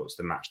blue shorts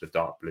to match the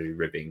dark blue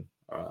ribbing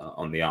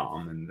on the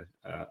arm. And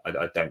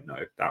I don't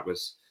know. That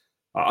was.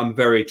 I'm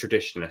very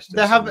traditionalist.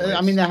 There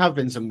have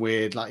been some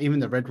weird, like even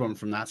the red one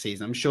from that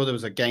season. I'm sure there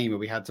was a game where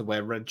we had to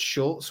wear red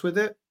shorts with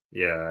it.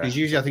 Yeah. Because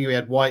usually I think we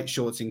had white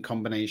shorts in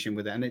combination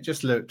with it, and it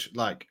just looked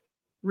like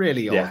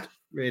really odd.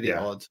 Really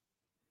odd.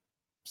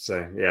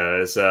 So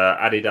there's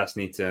Adidas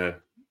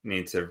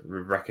need to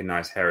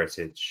recognize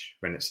heritage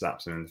when it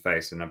slaps them in the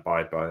face and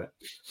abide by it.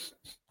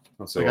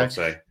 That's all I'll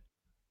say.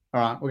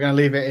 All right, we're going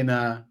to leave it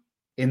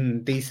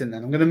in decent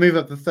then. I'm going to move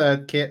up the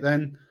third kit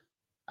then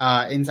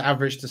into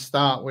average to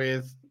start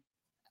with.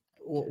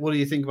 What do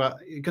you think about?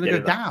 You're going to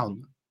go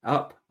down,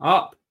 up.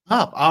 All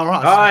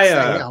right.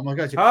 Higher. Oh my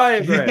god.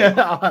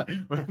 Higher.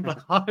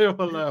 Higher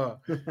or lower?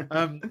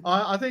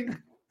 I think.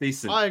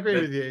 Decent. I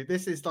agree with you.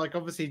 This is like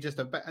obviously just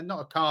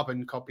not a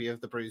carbon copy of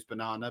the bruised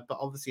banana, but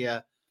obviously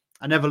an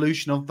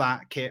evolution of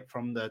that kit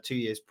from the 2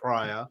 years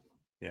prior.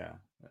 Yeah,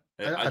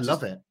 I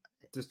love it.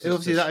 It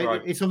must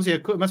be a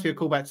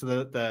callback to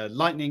the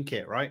Lightning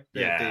kit, right?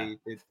 The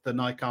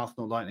Nike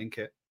Arsenal Lightning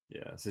kit.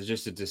 Yeah. So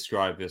just to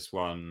describe this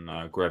one,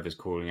 Grev is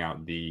calling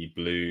out the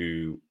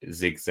blue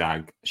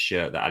zigzag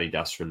shirt that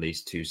Adidas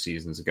released 2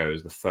 seasons ago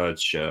as the third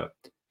shirt.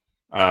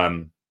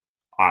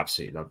 I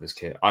absolutely love this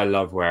kit. I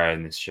love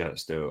wearing this shirt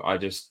still. I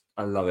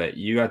love it.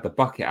 You had the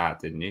bucket hat,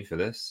 didn't you, for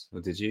this? Or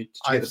did you?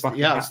 Get the bucket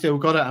hat? I've still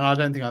got it, and I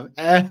don't think I've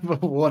ever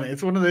worn it.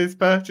 It's one of those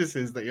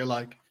purchases that you're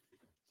like,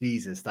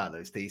 Jesus, that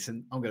looks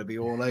decent. I'm going to be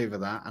all over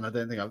that, and I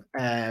don't think I've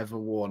ever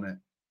worn it.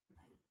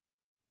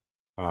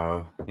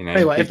 Oh,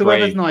 anyway, if the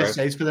weather's nice,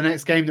 James, for the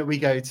next game that we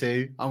go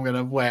to, I'm going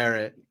to wear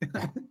it.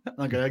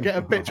 I'm going to get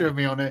a picture of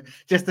me on it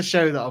just to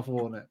show that I've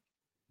worn it.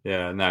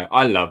 Yeah, no,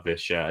 I love this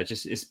shirt.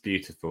 It's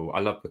beautiful. I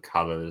love the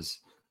colors.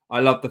 I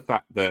love the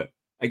fact that,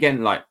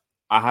 again, like,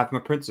 I have my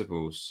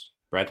principles.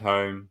 Red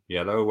home,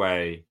 yellow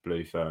away,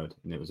 blue third,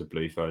 and it was a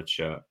blue third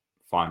shirt.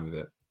 Fine with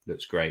it.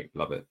 Looks great.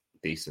 Love it.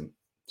 Decent,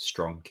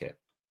 strong kit.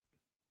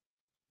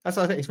 That's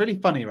what I think. It's really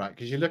funny, right?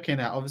 Because you're looking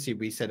at, obviously,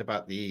 we said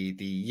about the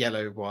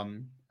yellow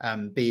one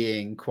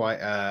being quite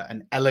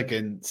an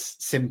elegant,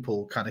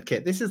 simple kind of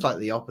kit. This is like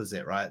the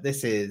opposite, right?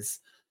 This is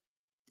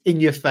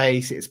in your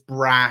face. It's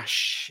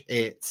brash.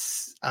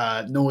 It's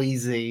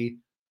noisy.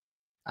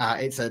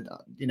 It's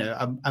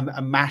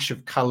a mash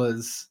of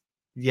colors.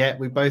 Yet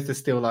we both are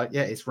still like,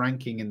 yeah, it's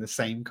ranking in the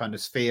same kind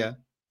of sphere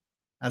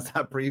as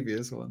that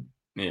previous one.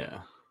 Yeah.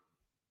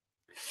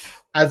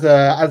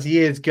 As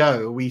years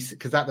go,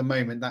 because at the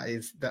moment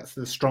that's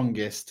the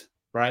strongest,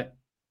 right?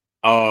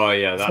 Oh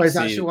yeah, that's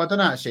actually. Well, I don't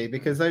know actually,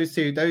 because those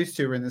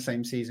two are in the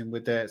same season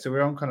with so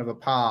we're on kind of a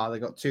par. They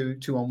got two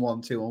on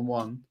one.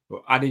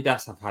 Well,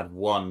 Adidas have had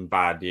one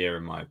bad year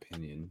in my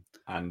opinion,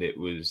 and it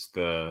was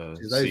the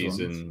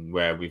season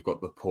where we've got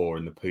the pour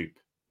and the poop.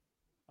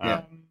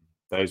 Yeah,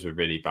 those were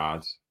really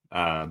bad.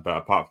 But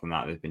apart from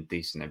that, they've been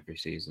decent every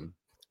season.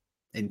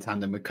 In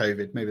tandem with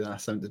COVID, maybe that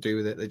has something to do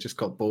with it. They just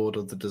got bored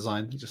of the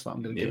design. They just thought,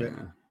 I'm going to give it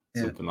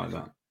something like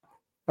that.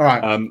 All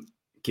right,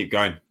 keep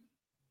going.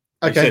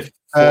 Okay, you said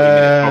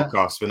 40-minute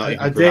podcast. We're not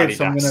even. I did.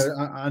 Adidas. So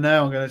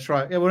I'm going to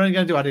try. Yeah, we're only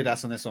going to do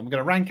Adidas on this one. We're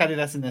going to rank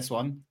Adidas in this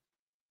one,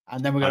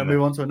 and then we're going to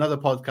move on to another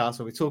podcast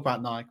where we talk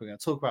about Nike. We're going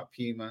to talk about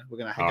Puma. We're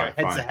going to go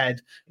head to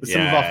head with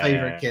some of our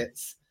favorite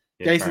kits.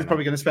 Jason's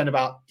probably going to spend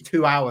about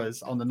 2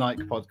 hours on the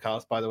Nike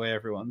podcast, by the way,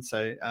 everyone.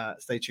 So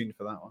stay tuned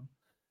for that one.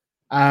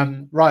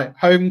 Right,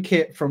 home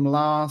kit from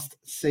last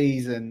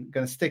season.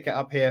 Going to stick it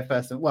up here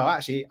first. Well,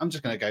 actually, I'm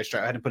just going to go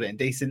straight ahead and put it in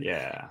decent.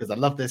 Yeah, because I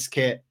love this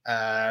kit.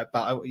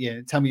 But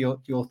tell me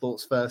your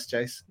thoughts first,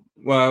 Jace.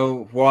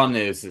 Well, one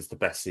is it's the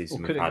best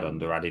season we've had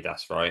under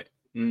Adidas, right?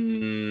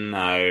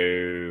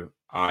 No,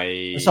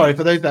 Sorry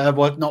for those that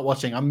are not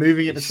watching. I'm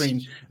moving it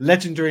between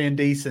legendary and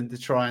decent to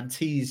try and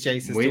tease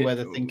Jace as to where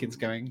the thinking's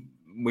going.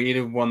 We'd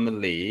have won the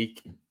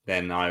league,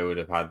 then I would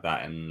have had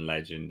that in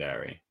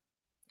legendary.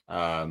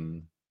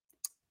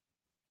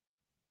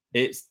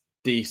 It's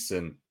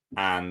decent,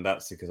 and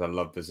that's because I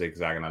love the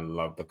zigzag and I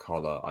love the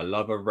collar. I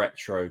love a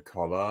retro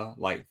collar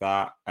like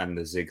that, and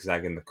the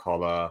zigzag in the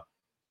collar.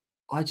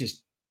 I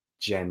just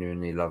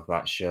genuinely love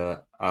that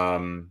shirt.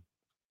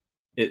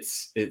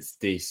 It's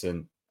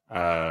decent.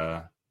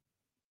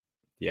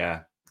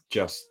 Yeah,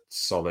 just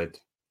solid.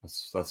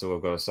 That's all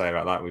I've got to say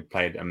about that. We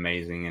played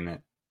amazing in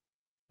it.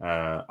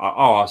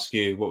 I'll ask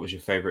you, what was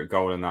your favorite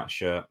goal in that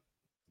shirt?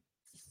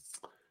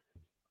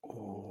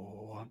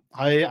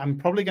 I'm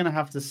probably going to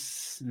have to.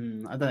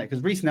 I don't know,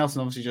 because Reece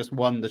Nelson obviously just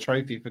won the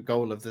trophy for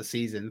goal of the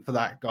season for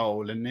that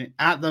goal, and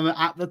at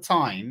the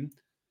time,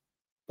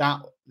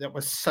 that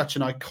was such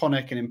an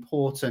iconic and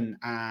important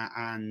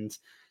and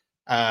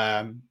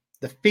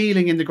the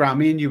feeling in the ground.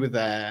 Me and you were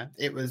there.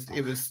 It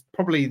was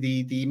probably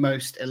the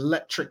most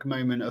electric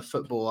moment of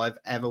football I've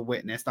ever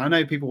witnessed. And I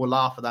know people will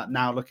laugh at that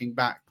now, looking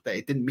back, that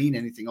it didn't mean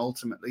anything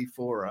ultimately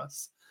for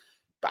us.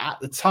 But at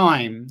the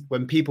time,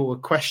 when people were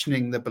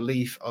questioning the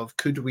belief of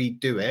could we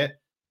do it,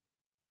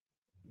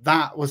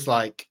 that was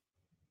like,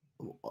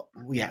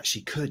 we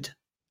actually could.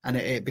 And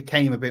it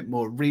became a bit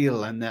more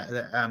real. And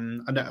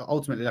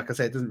ultimately, like I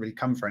said, it doesn't really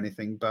come for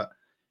anything. But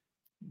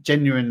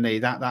genuinely,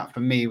 that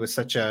for me was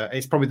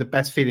it's probably the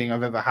best feeling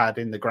I've ever had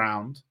in the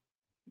ground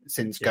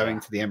since going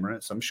to the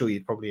Emirates. I'm sure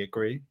you'd probably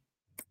agree.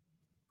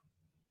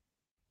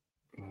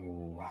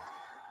 Ooh,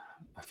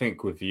 I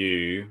think with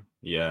you,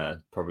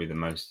 probably the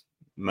most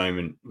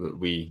moment that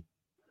we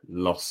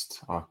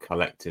lost our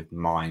collective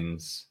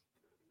minds,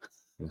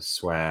 I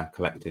swear,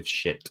 collective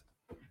shit,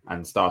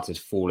 and started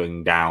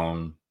falling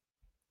down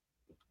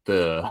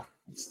the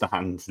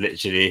stands,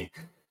 literally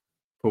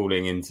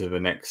falling into the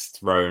next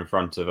row in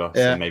front of us,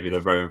 and maybe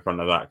the row in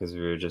front of that, because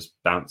we were just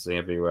bouncing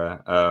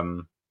everywhere. I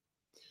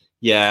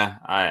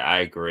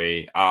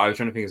agree. I was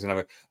trying to think of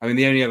another. I mean,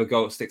 the only other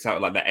goal that sticks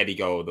out, like the Eddie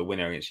goal, the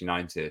winner against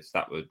United.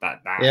 That went.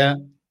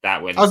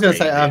 I was going to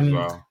say as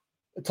well.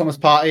 Thomas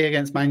Partey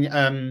against Man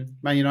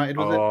United,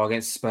 was it?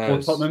 Against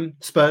Spurs. Or Tottenham.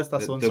 Spurs,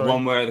 that's the one. The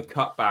one where the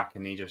cutback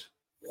and he just...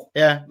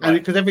 Yeah, and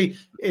because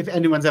if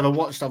anyone's ever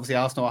watched, obviously,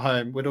 Arsenal at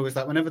home, we'd always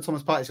whenever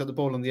Thomas Partey's got the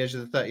ball on the edge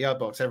of the 30-yard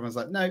box, everyone's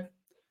like, no,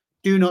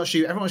 do not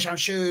shoot. Everyone shout,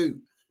 shoot.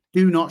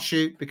 Do not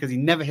shoot, because he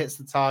never hits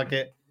the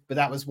target. But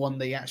that was one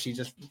that he actually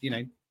just,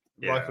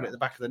 rifled at the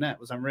back of the net. It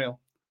was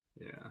unreal.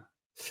 Yeah.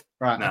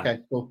 Right, okay,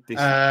 cool.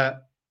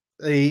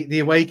 The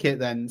away kit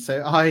then.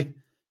 So I'm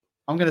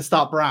going to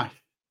start brash,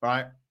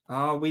 right?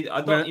 I'm not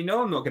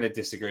going to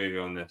disagree with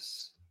you on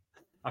this.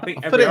 I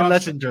think I'll put it in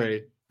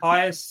legendary.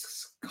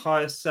 Highest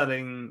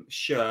selling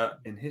shirt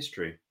in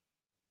history.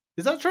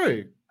 Is that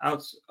true? I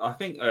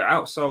think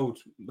outsold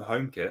the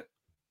home kit.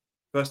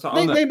 First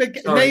time. Name a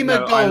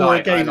goal or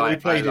a game that we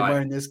played in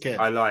wearing this kit.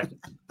 I lie.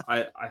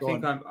 I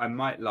think I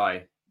might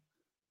lie.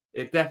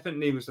 It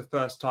definitely was the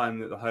first time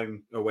that the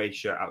home away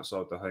shirt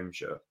outsold the home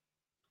shirt.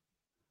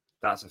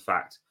 That's a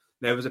fact.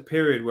 There was a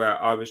period where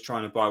I was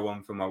trying to buy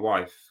one for my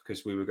wife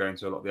because we were going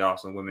to a lot of the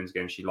Arsenal women's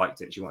games. She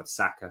liked it. She wanted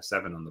Saka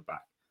 7 on the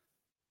back.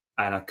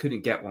 and I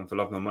couldn't get one for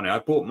love nor money. I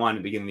bought mine at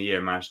the beginning of the year,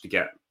 and managed to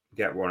get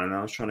one, and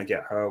I was trying to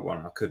get her one,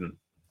 and I couldn't.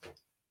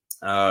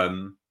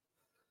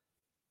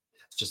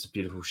 It's just a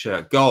beautiful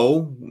shirt.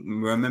 Goal.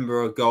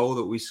 Remember a goal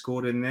that we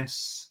scored in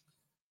this?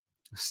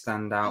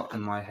 Stand out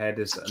in my head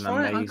as an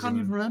amazing. I can't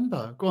even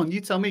remember. Go on, you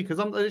tell me, because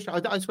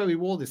I swear we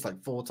wore this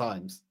like 4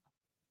 times.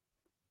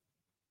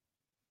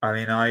 I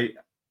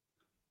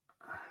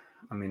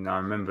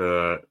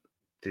remember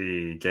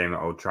the game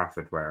at Old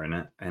Trafford wearing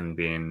it and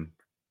being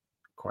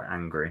quite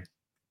angry.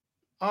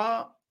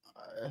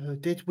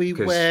 Did we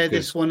wear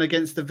this one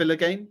against the Villa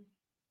game?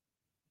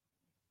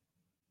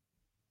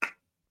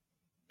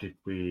 Did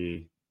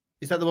we?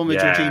 Is that the one where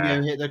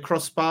Jorginho hit the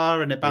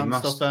crossbar and it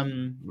bounced off?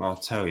 I'll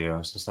tell you.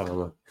 Let's just have a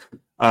look.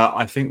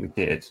 I think we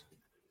did.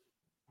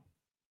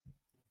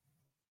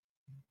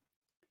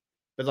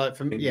 But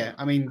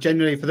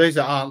generally for those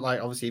that aren't like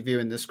obviously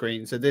viewing the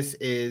screen, so this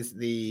is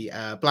the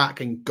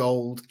black and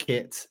gold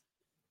kit,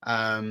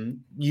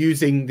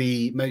 using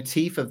the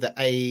motif of the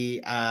A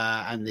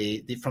and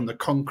the from the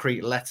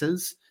concrete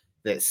letters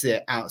that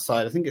sit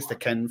outside. I think it's the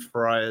Ken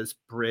Friars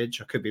Bridge.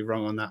 I could be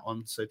wrong on that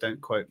one, so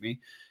don't quote me.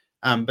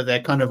 But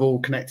they're kind of all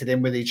connected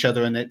in with each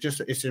other, and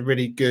it's a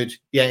really good.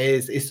 Yeah,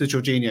 it's the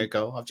Jorginho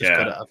goal. I've just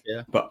got it up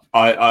here. But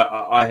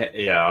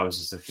I was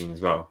just looking as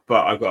well.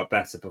 But I've got a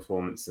better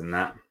performance than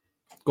that.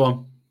 Go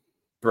on.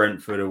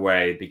 Brentford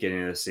away,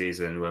 beginning of the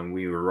season when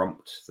we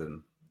romped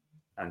them,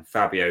 and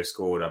Fabio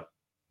scored a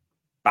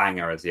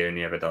banger as he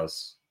only ever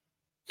does.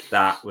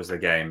 That was a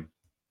game.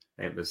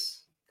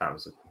 Was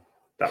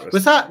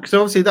that? So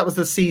obviously that was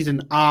the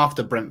season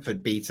after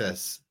Brentford beat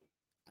us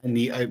in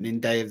the opening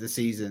day of the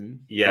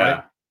season. Yeah.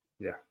 Right?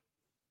 Yeah.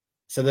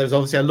 So there's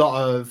obviously a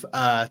lot of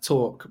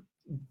talk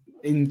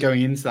in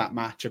going into that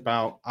match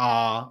about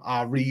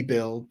our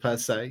rebuild per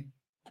se.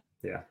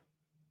 Yeah.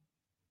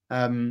 Okay,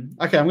 I'm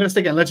going to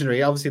stick it in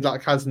legendary. Obviously,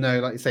 has no,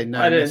 like you say,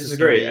 no. I don't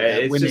disagree.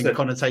 It's winning just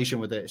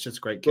connotation with it. It's just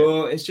a great kit.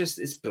 Well,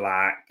 it's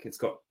black. It's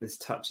got this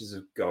touches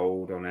of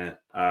gold on it.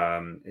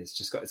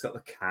 It's got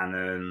the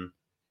cannon.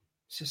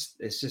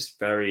 It's just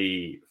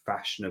very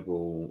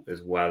fashionable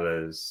as well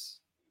as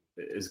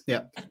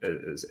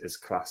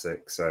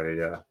classic.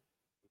 So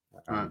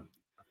yeah,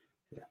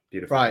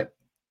 beautiful. Right.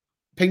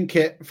 Pink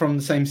kit from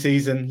the same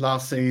season,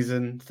 last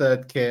season,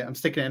 3rd kit. I'm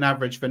sticking it in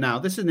average for now.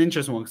 This is an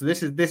interesting one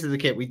because this is a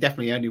kit we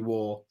definitely only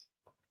wore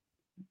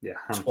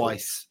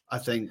twice. I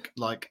think.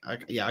 I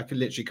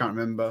literally can't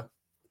remember.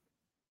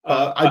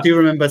 But I do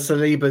remember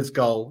Saliba's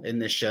goal in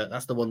this shirt.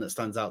 That's the one that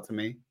stands out to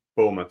me.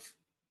 Bournemouth.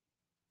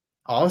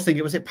 Oh, I was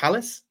thinking, was it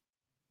Palace?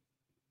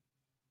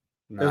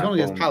 There was one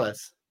against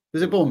Palace.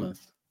 Was it Bournemouth?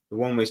 The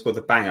one we scored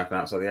the banger from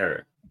outside the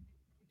area.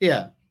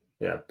 Yeah.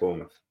 Yeah,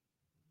 Bournemouth.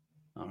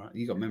 All right,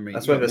 you got memory.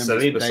 That's where the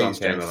Saliba song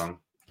came along.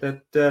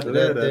 I'm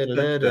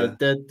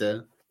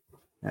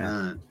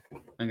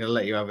going to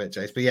let you have it,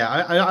 Jace. But yeah,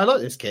 I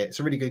like this kit. It's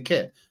a really good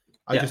kit.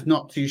 I'm just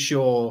not too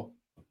sure.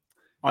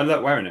 I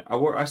like wearing it.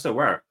 I still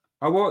wear it.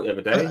 I wore it the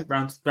other day.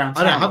 Round town.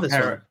 I don't have this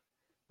one.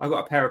 I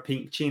got a pair of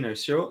pink chino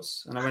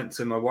shorts, and I went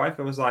to my wife.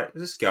 I was like,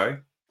 "Does this go?"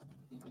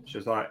 She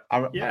was like,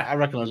 "Yeah." I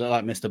reckon I look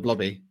like Mr.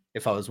 Blobby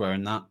if I was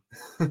wearing that.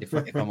 If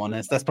I'm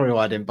honest, that's probably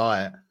why I didn't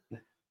buy it.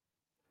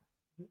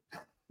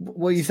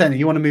 What are you saying?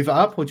 You want to move it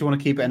up, or do you want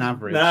to keep it in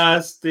average?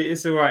 Nah,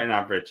 it's all right in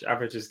average.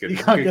 Average is good. You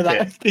can't get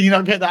that. Can you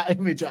not get that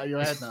image out of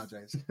your head now,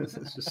 James?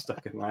 It's just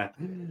stuck in my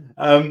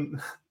head.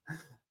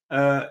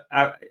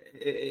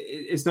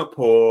 It's not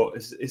poor.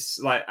 It's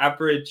like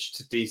average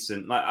to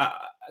decent. Like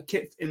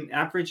in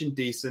average and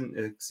decent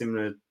are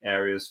similar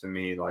areas for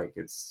me. Like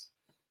it's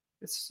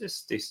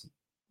just decent.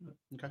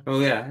 Okay.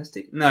 Oh yeah,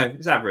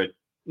 it's average.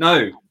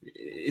 No,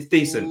 it's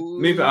decent.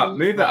 Move it up.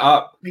 Move it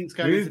up.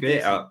 Move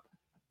it up.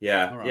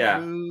 Yeah, right, yeah.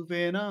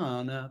 Moving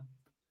on up.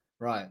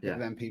 Right, yeah.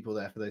 Them people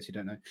there for those who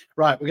don't know.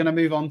 Right, we're going to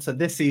move on to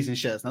this season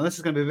shirts. Now, this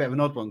is going to be a bit of an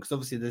odd one because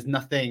obviously there's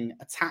nothing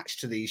attached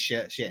to these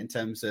shirts yet in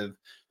terms of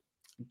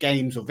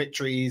games or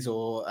victories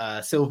or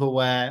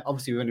silverware.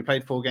 Obviously, we've only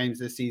played 4 games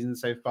this season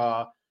so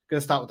far.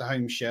 Going to start with the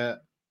home shirt.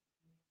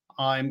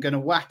 I'm going to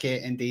whack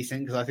it in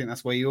decent because I think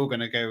that's where you're going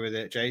to go with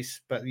it,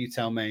 Jace. But you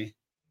tell me.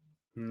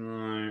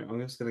 No,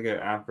 I'm just going to go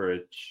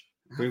average.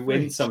 If we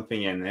win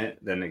something in it,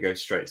 then it goes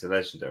straight to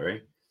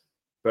legendary.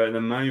 But at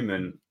the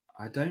moment,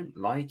 I don't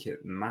like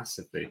it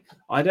massively.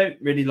 I don't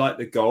really like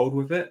the gold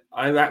with it.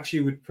 I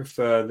actually would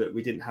prefer that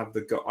we didn't have the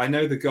gold. I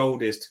know the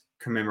gold is to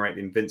commemorate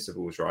the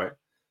Invincibles, right?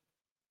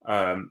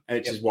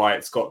 Which is why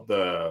it's got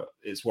the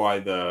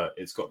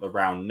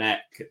round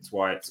neck. It's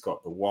why it's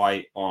got the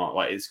white on.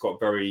 Like it's got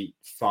very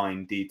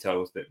fine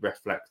details that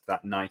reflect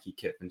that Nike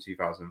kit from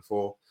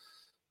 2004.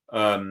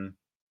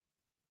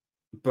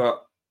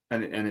 But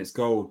it's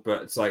gold.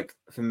 But it's like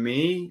for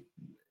me,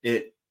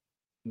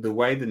 the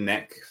way the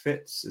neck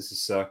fits is a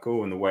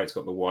circle, and the way it's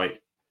got the white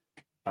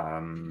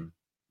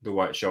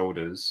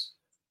shoulders.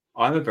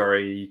 I'm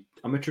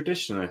a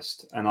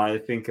traditionalist, and I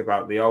think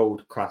about the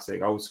old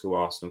classic, old school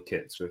Arsenal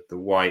kits with the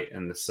white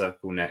and the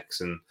circle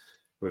necks, and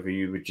whether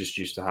you would just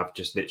used to have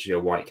just literally a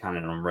white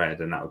cannon on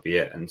red and that would be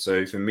it. And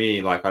so for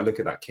me, like, I look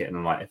at that kit and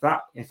I'm like,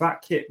 if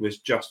that kit was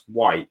just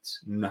white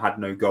and had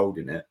no gold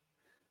in it,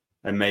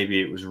 and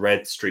maybe it was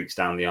red streaks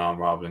down the arm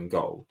rather than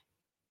gold,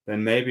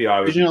 then maybe I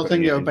would. Did you not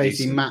think it would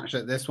basically match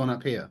at this one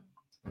up here,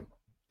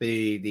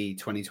 the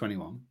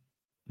 2021?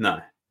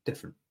 No,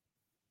 different.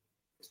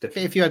 It's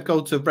different. If you had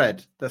gold to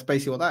red, that's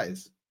basically what that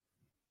is.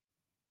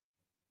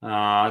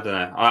 I don't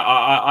know.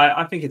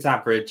 I think it's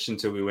average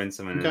until we win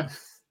something. Okay.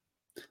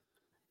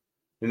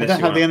 I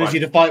don't have the energy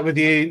to fight with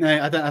you.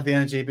 No, I don't have the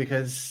energy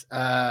because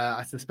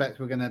I suspect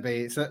we're going to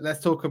be. So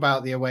let's talk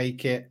about the away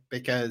kit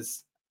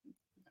because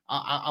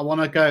I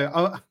want to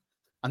go.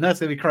 I know it's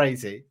going to be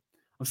crazy.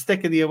 I'm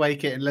sticking the away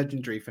kit in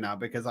legendary for now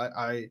because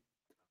I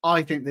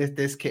think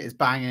this kit is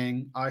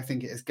banging. I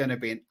think it is going to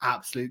be an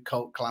absolute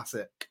cult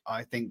classic.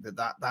 I think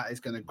that is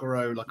going to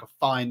grow like a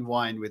fine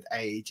wine with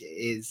age. It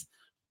is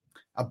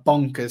a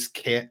bonkers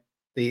kit.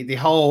 The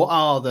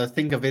whole the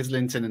think of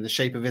Islington and the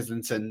shape of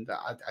Islington.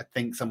 I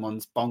think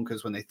someone's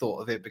bonkers when they thought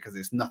of it because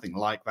it's nothing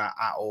like that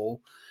at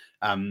all.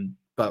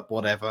 But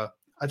whatever.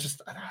 I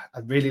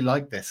really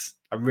like this.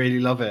 I really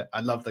love it.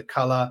 I love the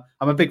color.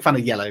 I'm a big fan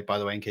of yellow, by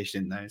the way, in case you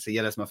didn't know. So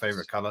yellow's my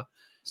favorite color.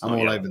 I'm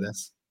all over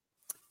this.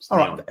 All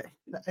right,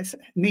 it's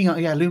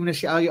neon, yeah,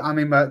 luminous. I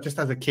mean, just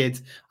as a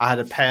kid, I had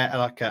a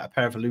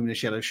pair of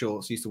luminous yellow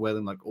shorts. Used to wear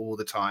them like all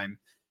the time.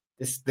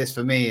 This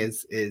for me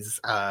is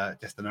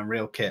just an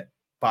unreal kit.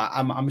 But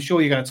I'm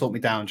sure you're going to talk me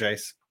down,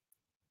 Jace.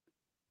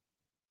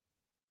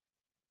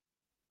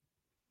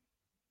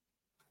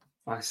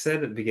 I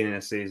said at the beginning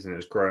of the season it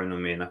was growing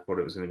on me, and I thought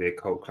it was going to be a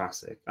cult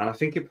classic, and I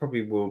think it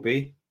probably will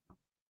be.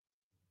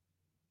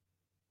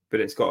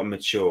 But it's got to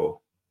mature.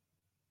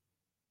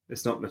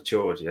 It's not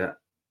matured yet.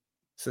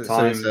 So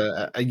it's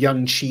a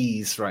young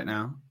cheese right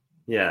now.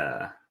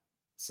 Yeah,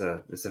 it's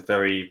a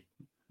very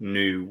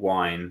new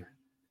wine.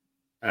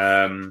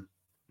 I'd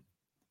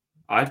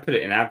put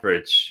it in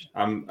average.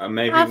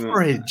 Maybe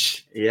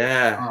average.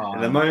 Yeah,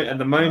 at the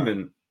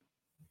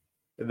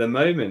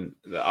moment,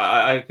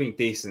 I think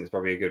decent is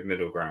probably a good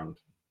middle ground.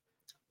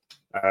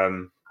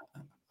 I'll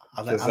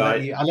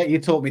let you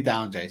talk me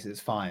down, Jason. It's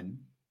fine.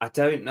 I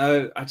don't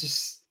know.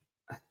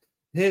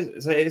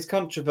 It's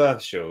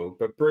controversial,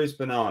 but Bruce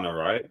Banana,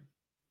 right?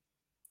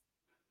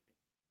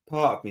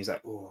 Part of me is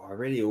like, oh, I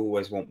really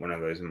always want one of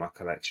those in my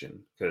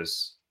collection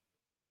because,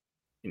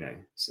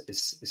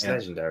 it's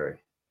legendary.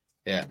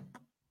 Yeah.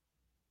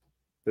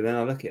 But then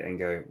I look at it and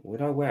go,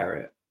 would I wear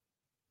it?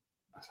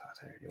 I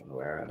don't really want to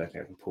wear it. I don't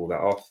think I can pull that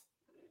off.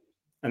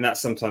 And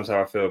that's sometimes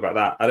how I feel about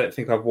that. I don't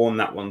think I've worn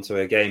that one to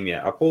a game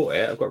yet. I bought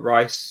it. I've got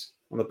Rice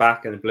on the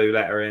back and the blue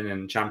lettering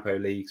and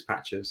Champo Leagues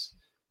patches.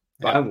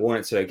 But I haven't worn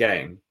it to a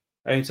game.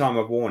 The only time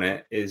I've worn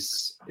it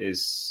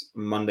is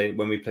Monday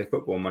when we play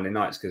football on Monday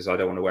nights because I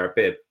don't want to wear a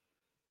bib.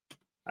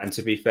 And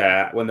to be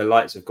fair, when the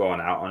lights have gone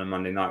out on a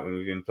Monday night when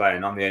we've been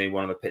playing, I'm the only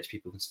one on the pitch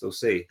people can still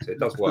see. So it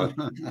does work.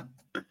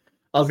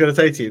 I was going to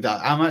say to you that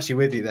I'm actually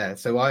with you there.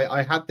 So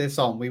I had this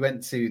on. We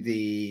went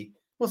to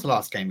what's the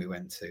last game we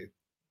went to?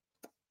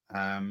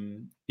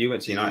 You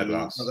went to United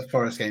last. Not the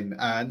Forest game.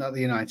 Not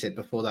the United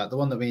before that. The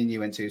one that me and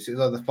you went to. So it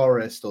was either the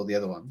Forest or the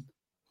other one.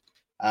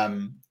 I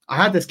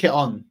had this kit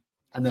on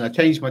and then I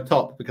changed my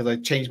top because I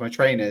changed my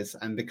trainers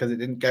and because it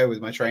didn't go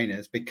with my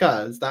trainers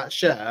because that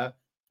shirt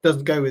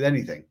doesn't go with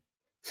anything.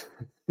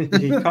 You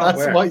can't That's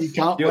wear why you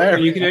can't wear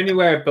it. You can only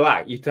wear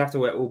black. You have to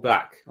wear all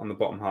black on the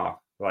bottom half,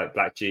 like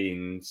black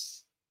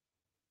jeans,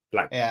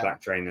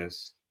 black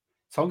trainers.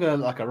 So I'm going to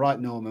look like a right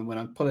Norman when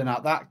I'm pulling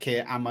out that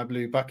kit and my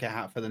blue bucket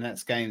hat for the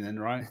next game then,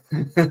 right?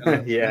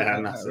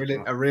 Yeah.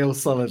 A real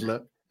solid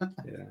look.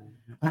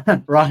 Yeah.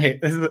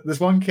 Right. There's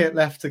one kit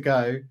left to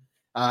go.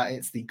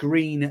 It's the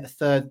green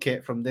third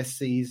kit from this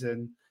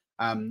season.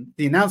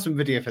 The announcement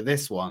video for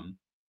this one,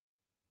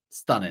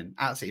 stunning,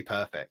 absolutely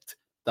perfect.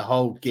 The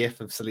whole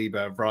gif of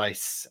Saliba,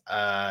 Rice,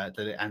 and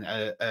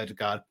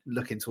Erdegaard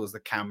looking towards the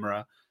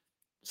camera.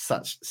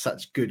 Such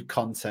good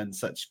content,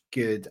 such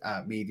good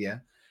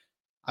media.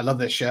 I love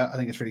this shirt. I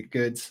think it's really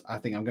good. I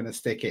think I'm going to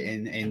stick it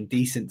in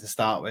decent to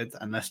start with,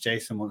 unless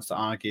Jason wants to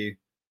argue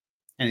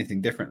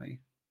anything differently.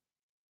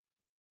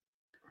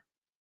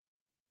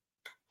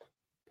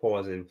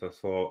 Pausing for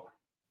thought.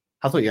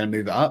 I thought you were going to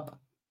move it up.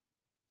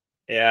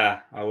 Yeah,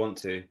 I want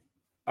to.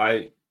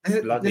 This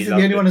is the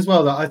only one as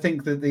well that I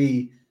think that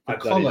the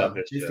collar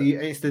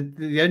is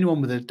the only one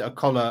with a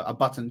collar, a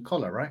button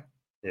collar, right?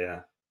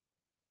 Yeah.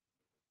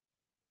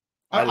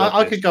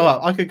 I could go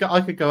up. I could go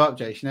up,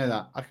 Jace. You know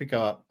that. I could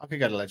go up. I could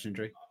go to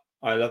legendary.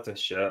 I love this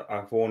shirt.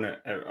 I've worn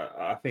it.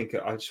 I think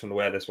I just want to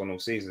wear this one all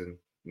season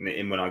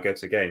when I go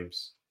to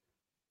games.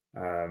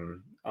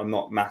 I'm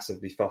not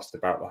massively fussed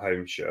about the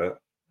home shirt,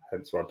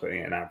 hence why I'm putting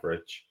it in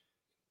average.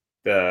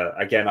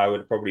 Again, I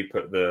would probably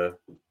put the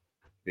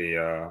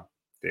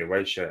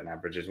away shirt in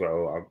average as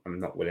well.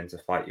 I'm not willing to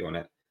fight you on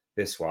it.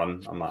 This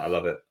one, I'm like, I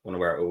love it. I want to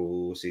wear it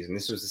all season.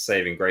 This was the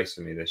saving grace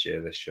for me this year,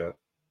 this shirt.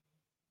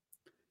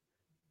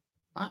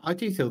 I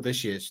do feel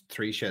this year's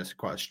three shirts are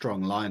quite a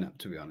strong lineup,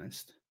 to be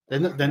honest.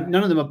 None of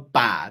them are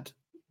bad.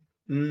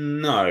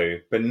 No,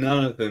 but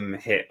none of them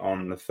hit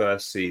on the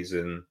first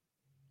season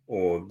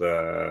or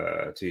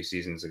the 2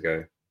 seasons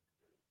ago.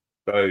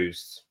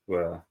 Those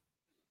were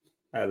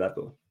at a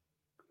level.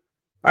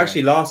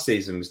 Actually, last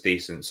season was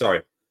decent.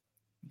 Sorry.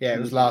 Yeah,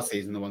 it was last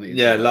season, the one that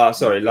you last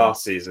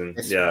season.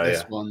 This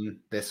one,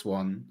 and this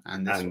one.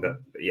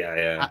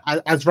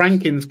 As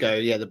rankings go,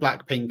 the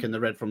black, pink, and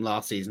the red from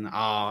last season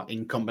are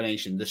in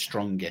combination the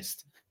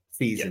strongest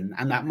season,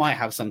 and that might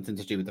have something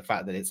to do with the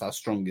fact that it's our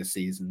strongest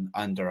season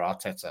under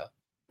Arteta,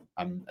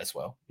 as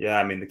well. Yeah,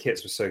 I mean the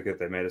kits were so good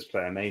they made us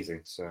play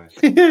amazing. So,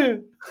 okay.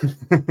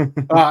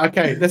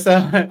 Let's.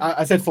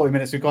 I said 40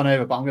 minutes. We've gone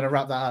over, but I'm going to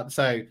wrap that up.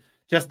 So,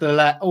 just to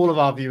let all of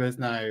our viewers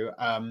know,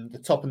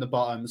 the top and the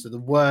bottom. So, the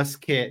worst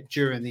kit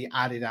during the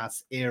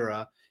Adidas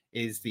era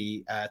is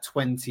the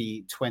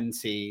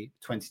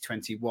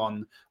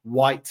 2020-2021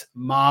 white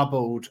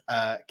marbled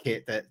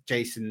kit that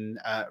Jason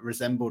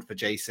resembled for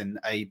Jason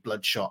a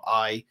bloodshot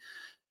eye,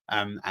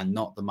 and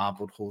not the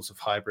marbled halls of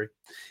Highbury.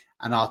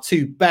 And our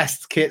two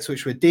best kits,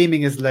 which we're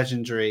deeming as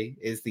legendary,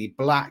 is the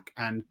black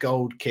and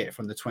gold kit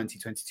from the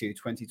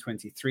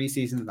 2022-2023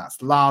 season.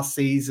 That's last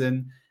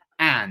season.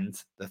 And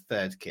the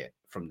third kit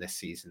from this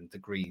season, the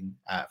green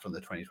from the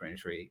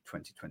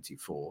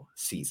 2023-2024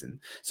 season.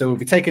 So we'll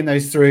be taking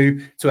those through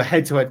to a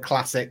head-to-head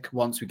classic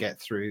once we get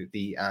through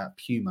the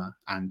Puma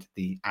and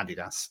the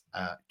Adidas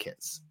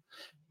kits.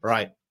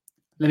 Right.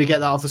 Let me get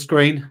that off the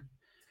screen.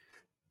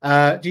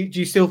 Do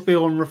you still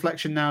feel on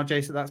reflection now,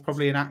 Jason, that's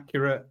probably an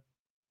accurate...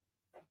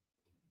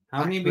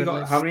 How many have we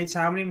got? How many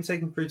have we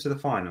taken through to the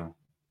final?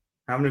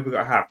 How many have we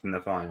got to have in the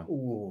final?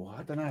 Oh,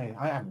 I don't know.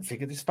 I haven't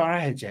figured this far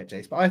ahead yet,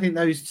 Jace. But I think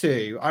those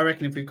two, I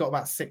reckon if we've got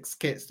about 6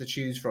 kits to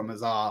choose from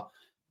as our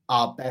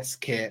best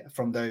kit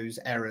from those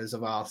eras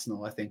of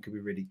Arsenal, I think could be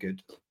really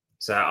good.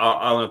 So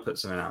I want to put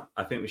something out.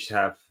 I think we should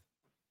have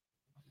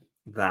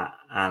that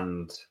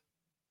and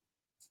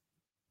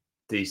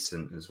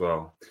decent as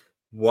well.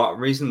 What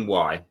reason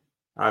why?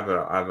 I have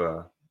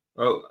a.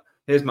 Oh,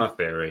 here's my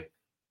theory.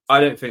 I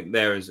don't think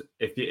there is.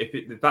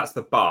 If that's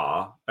the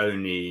bar,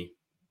 only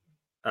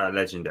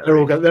legendary.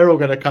 They're all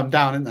going to come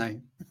down, aren't they?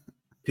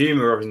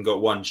 Puma hasn't got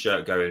one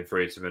shirt going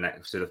through to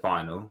the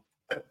final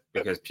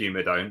because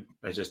Puma don't.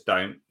 They just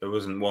don't. There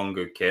wasn't one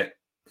good kit,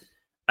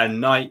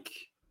 and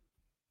Nike,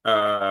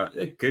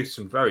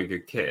 some very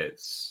good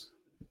kits.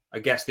 I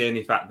guess the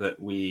only fact that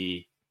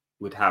we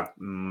would have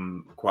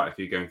quite a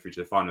few going through to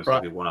the finals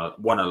because we won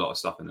a lot of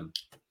stuff in them.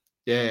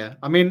 Yeah.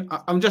 I mean,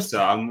 I'm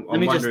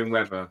wondering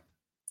whether.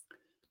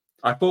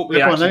 I thought we'd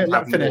have more.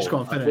 I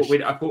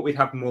thought we'd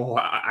have more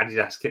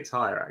Adidas kits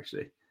higher,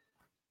 actually.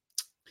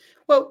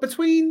 Well,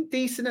 between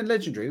decent and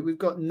legendary, we've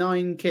got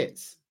 9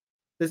 kits.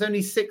 There's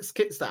only 6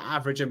 kits that are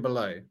average and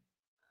below.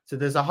 So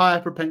there's a higher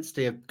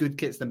propensity of good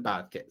kits than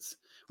bad kits,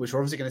 which we're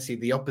obviously going to see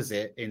the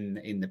opposite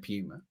in the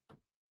Puma.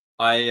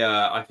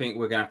 I think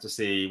we're going to have to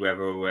see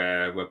whether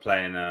we're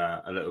playing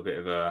a little bit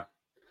of a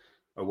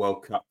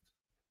World Cup.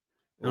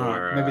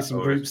 Or maybe some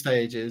group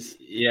stages.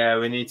 Yeah,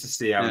 we need to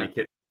see how many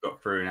kits got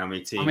through and how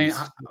many teams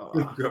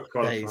got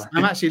qualified.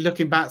 I'm actually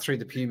looking back through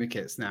the Puma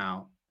kits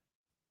now.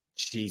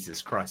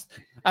 Jesus Christ.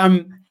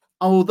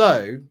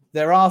 Although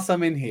there are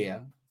some in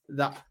here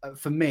that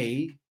for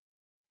me,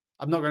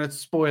 I'm not going to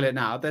spoil it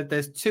now.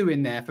 There's 2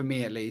 in there for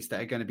me at least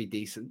that are going to be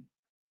decent.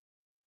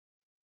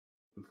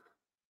 I'm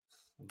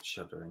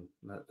shuddering.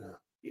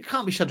 You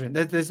can't be shuddering.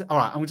 There's all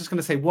right. I'm just going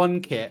to say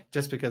one kit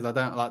just because I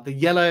don't like the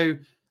yellow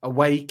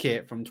away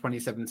kit from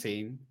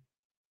 2017.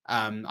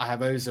 I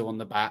have Ozil on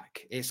the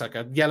back. It's like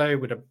a yellow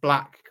with a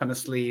black kind of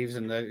sleeves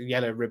and the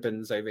yellow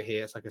ribbons over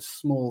here. It's like a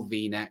small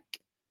V-neck,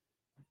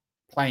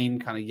 plain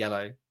kind of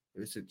yellow. It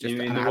was just you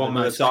mean the one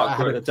with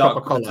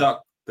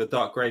the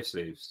dark grey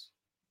sleeves?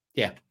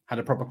 Yeah, had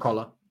a proper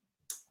collar.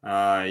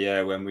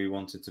 Yeah, when we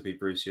wanted to be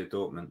Borussia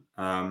Dortmund.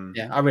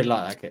 Yeah, I really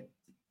like that kit.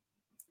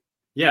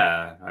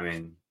 Yeah, I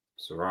mean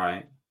it's all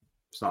right.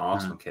 It's not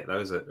Arsenal kit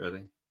though, is it?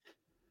 Really?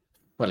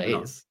 Well, it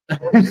is.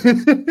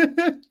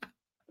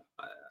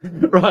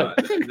 Right.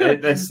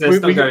 Let's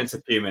not go into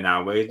Puma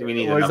now. We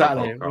need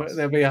another podcast.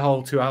 There'll be a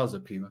whole 2 hours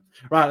of Puma.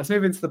 Right, let's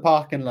move into the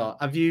parking lot.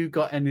 Have you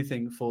got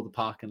anything for the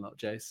parking lot,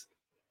 Jace?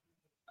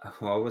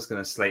 Well, I was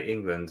going to slate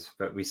England,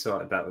 but we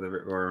sorted that with a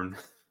Rick Warren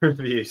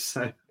review.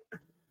 So, do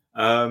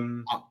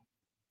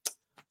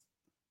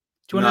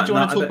you want to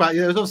talk about?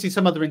 There's obviously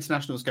some other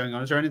internationals going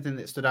on. Is there anything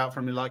that stood out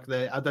from you? Like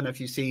I don't know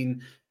if you've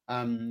seen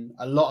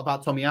a lot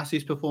about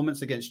Tomiyasu's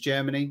performance against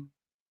Germany.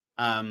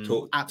 Talk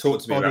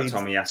to me about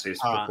Tomiyasu's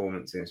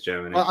performance against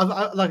Germany.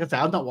 Well, like I said,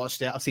 I've not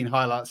watched it. I've seen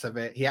highlights of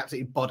it. He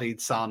absolutely bodied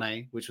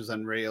Sane, which was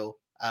unreal.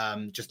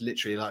 Just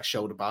literally like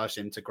shoulder barged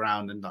him to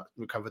ground and like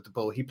recovered the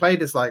ball. He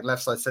played as like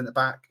left side centre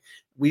back.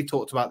 We've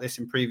talked about this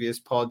in previous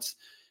pods.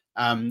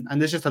 And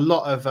there's just a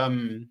lot of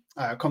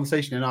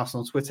conversation in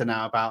Arsenal Twitter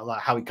now about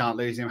like how we can't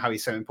lose him, how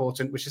he's so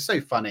important, which is so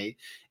funny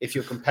if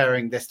you're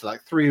comparing this to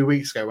like 3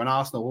 weeks ago when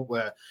Arsenal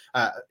were,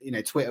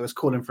 Twitter was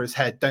calling for his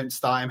head, don't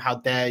start him, how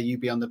dare you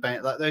be on the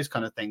bench, like those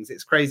kind of things.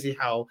 It's crazy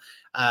how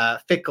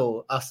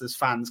fickle us as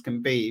fans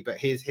can be, but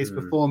his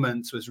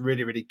performance was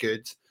really, really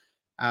good.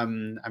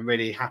 I'm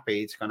really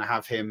happy to kind of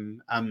have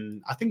him.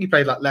 I think he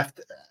played like left,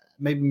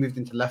 maybe moved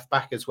into left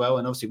back as well.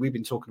 And obviously we've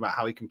been talking about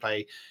how he can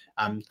play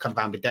kind of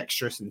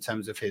ambidextrous in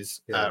terms of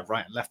his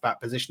right and left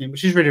back positioning,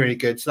 which is really, really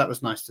good. So that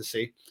was nice to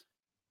see.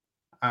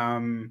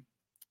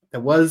 There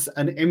was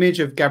an image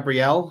of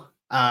Gabriel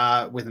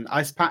with an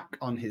ice pack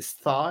on his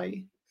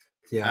thigh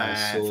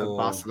for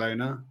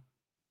Barcelona,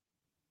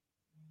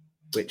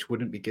 which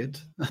wouldn't be good.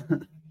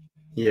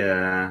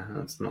 Yeah,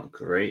 that's not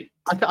great.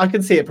 I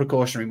can see it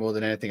precautionary more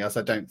than anything else.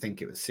 I don't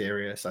think it was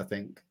serious. I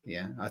think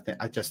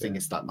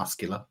it's like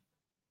muscular.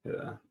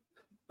 Yeah.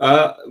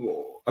 I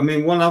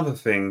mean, one other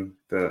thing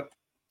that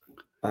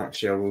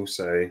actually I will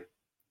say,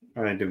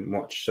 I didn't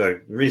watch. So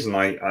the reason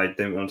I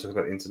didn't want to talk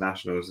about the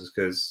internationals is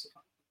because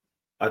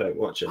I don't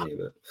watch any of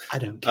it. I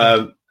don't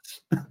care.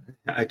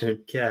 I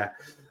don't care.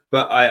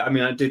 But I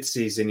mean, I did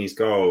see Zinni's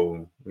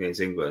goal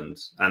against England,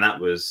 and that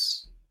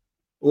was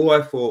all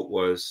I thought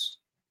was,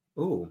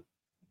 oh,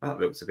 that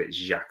looks a bit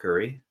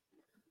Jackery.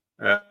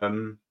 I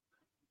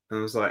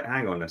was like,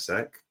 hang on a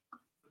sec.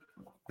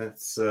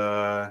 Let's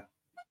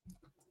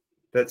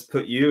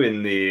put you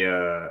in the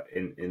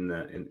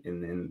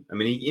I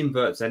mean, he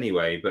inverts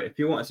anyway, but if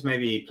you wanted to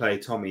maybe play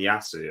Tommy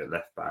Yasu at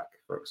left back,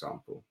 for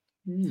example,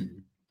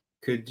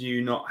 could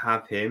you not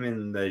have him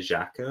in the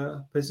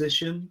Xhaka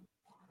position?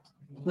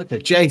 Look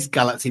at Jace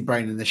Galaxy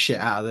braining the shit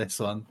out of this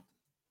one.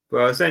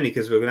 Well, it's only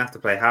because we're going to have to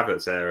play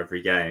Havertz there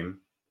every game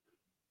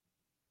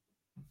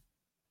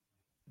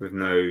with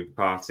no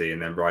party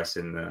and then Rice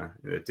in the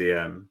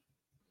DM.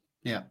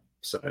 Yeah.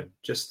 So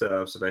just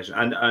observation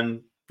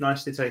and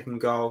nicely taken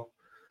goal.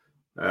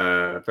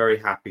 Very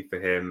happy for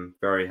him.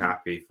 Very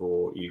happy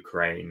for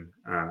Ukraine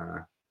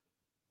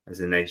as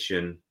a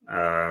nation.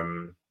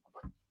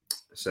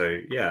 So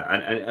yeah,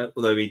 and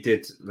although he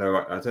did,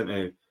 though I don't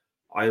know,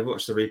 I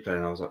watched the replay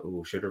and I was like,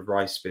 oh, should have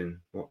Rice been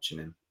watching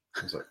him?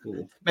 I was like,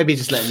 oh, maybe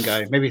just let him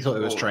go. Maybe he thought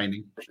it was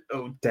training.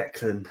 Oh,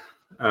 Declan.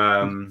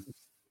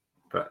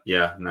 But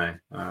yeah, no,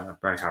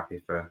 very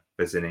happy for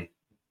Zinni.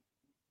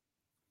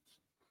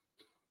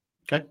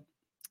 Okay.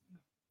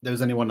 There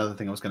was only one other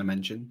thing I was going to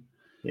mention.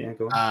 Yeah,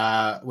 go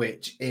on.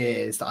 Which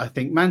is that I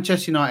think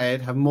Manchester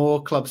United have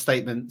more club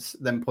statements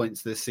than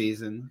points this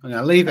season. I'm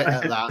going to leave it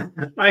at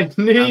that. I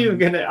knew you were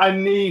going to. I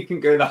knew you can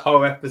go the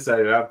whole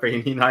episode without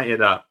bringing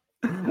United up.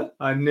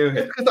 I knew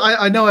it. Because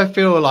I know I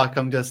feel like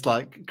I'm just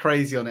like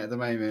crazy on it at the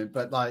moment,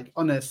 but like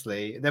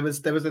honestly, there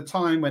was a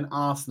time when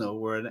Arsenal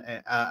were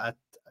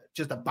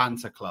just a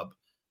banter club.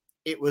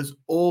 It was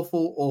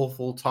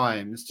awful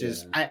times.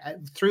 Just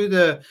through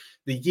the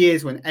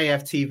years when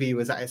AFTV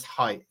was at its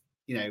height.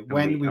 You know,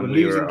 when we were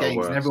losing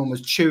games and everyone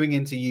was chewing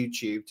into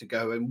YouTube to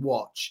go and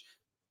watch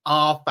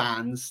our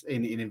fans,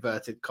 in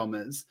inverted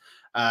commas,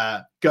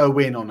 go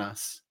in on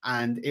us.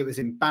 And it was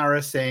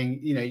embarrassing.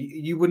 You know,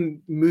 you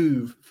wouldn't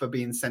move for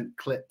being sent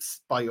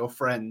clips by your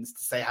friends to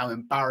say how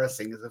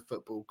embarrassing as a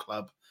football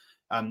club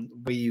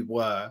we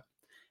were.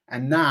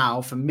 And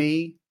now, for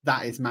me,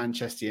 that is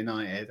Manchester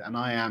United. And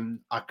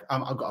I've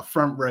got a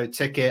front row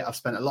ticket. I've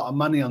spent a lot of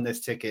money on this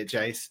ticket,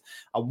 Jace.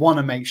 I want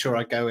to make sure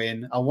I go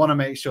in. I want to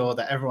make sure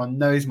that everyone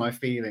knows my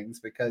feelings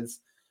because,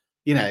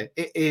 you know,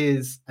 it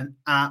is an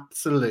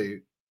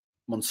absolute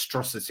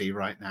monstrosity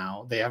right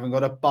now. They haven't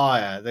got a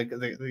buyer. The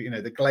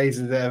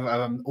Glazers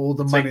have all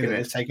the money that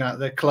they've taken out of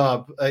their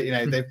club.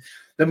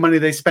 The money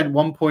they spent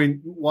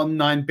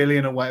 1.19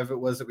 billion or whatever it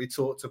was that we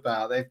talked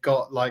about. They've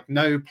got like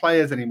no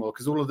players anymore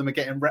because all of them are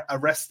getting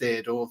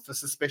arrested or for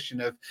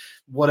suspicion of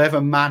whatever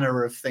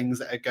manner of things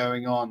that are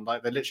going on.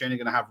 Like they're literally only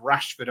going to have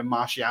Rashford and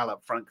Martial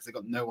up front because they've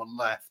got no one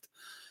left.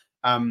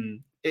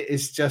 It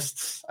is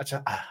just,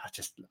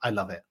 I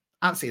love it.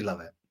 Absolutely love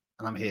it.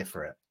 And I'm here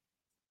for it.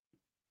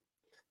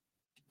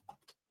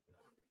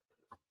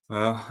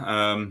 Well,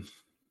 I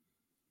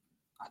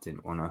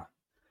didn't want to.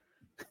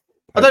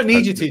 I don't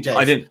need you to, Jay.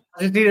 I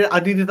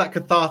needed that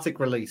cathartic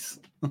release.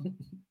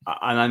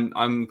 And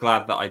I'm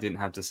glad that I didn't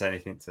have to say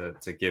anything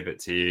to give it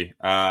to you.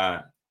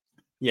 Yeah,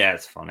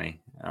 it's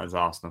funny. As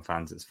Arsenal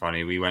fans, it's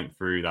funny. We went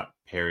through that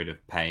period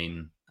of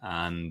pain,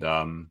 and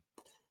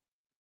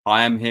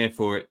I am here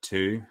for it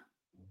too.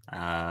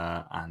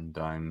 And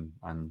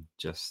I'm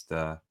just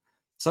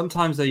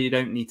sometimes though you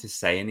don't need to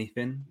say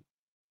anything.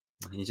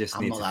 You just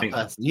need to think.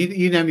 Person.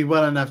 You know me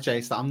well enough,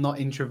 Jace, that I'm not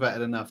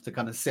introverted enough to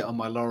kind of sit on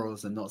my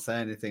laurels and not say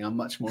anything. I'm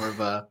much more of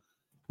a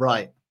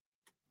right.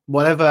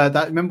 Whatever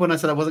that. Remember when I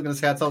said I wasn't going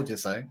to say I told you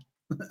so?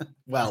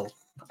 Well,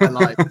 I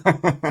lied.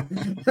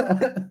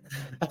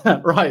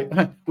 Right,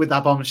 with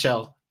that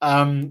bombshell.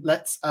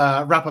 Let's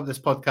wrap up this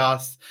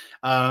podcast.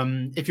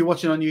 If you're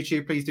watching on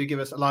YouTube, please do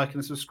give us a like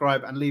and a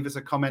subscribe and leave us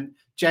a comment.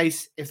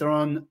 Jace, if they're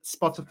on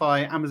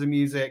Spotify, Amazon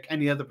Music,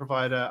 any other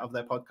provider of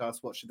their podcast,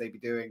 what should they be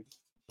doing?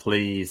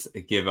 Please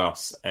give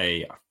us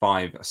a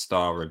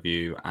 5-star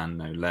review and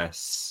no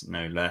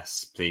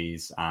less,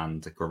 please.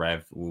 And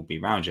Garev will be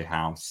round your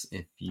house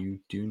if you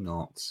do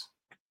not.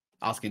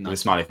 Asking nicely. With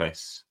a smiley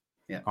face.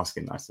 Yeah.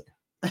 Asking nicely.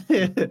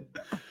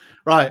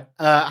 Right.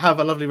 Have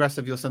a lovely rest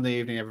of your Sunday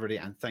evening, everybody.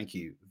 And thank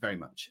you very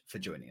much for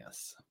joining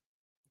us.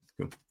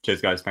 Cool.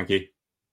 Cheers, guys. Thank you.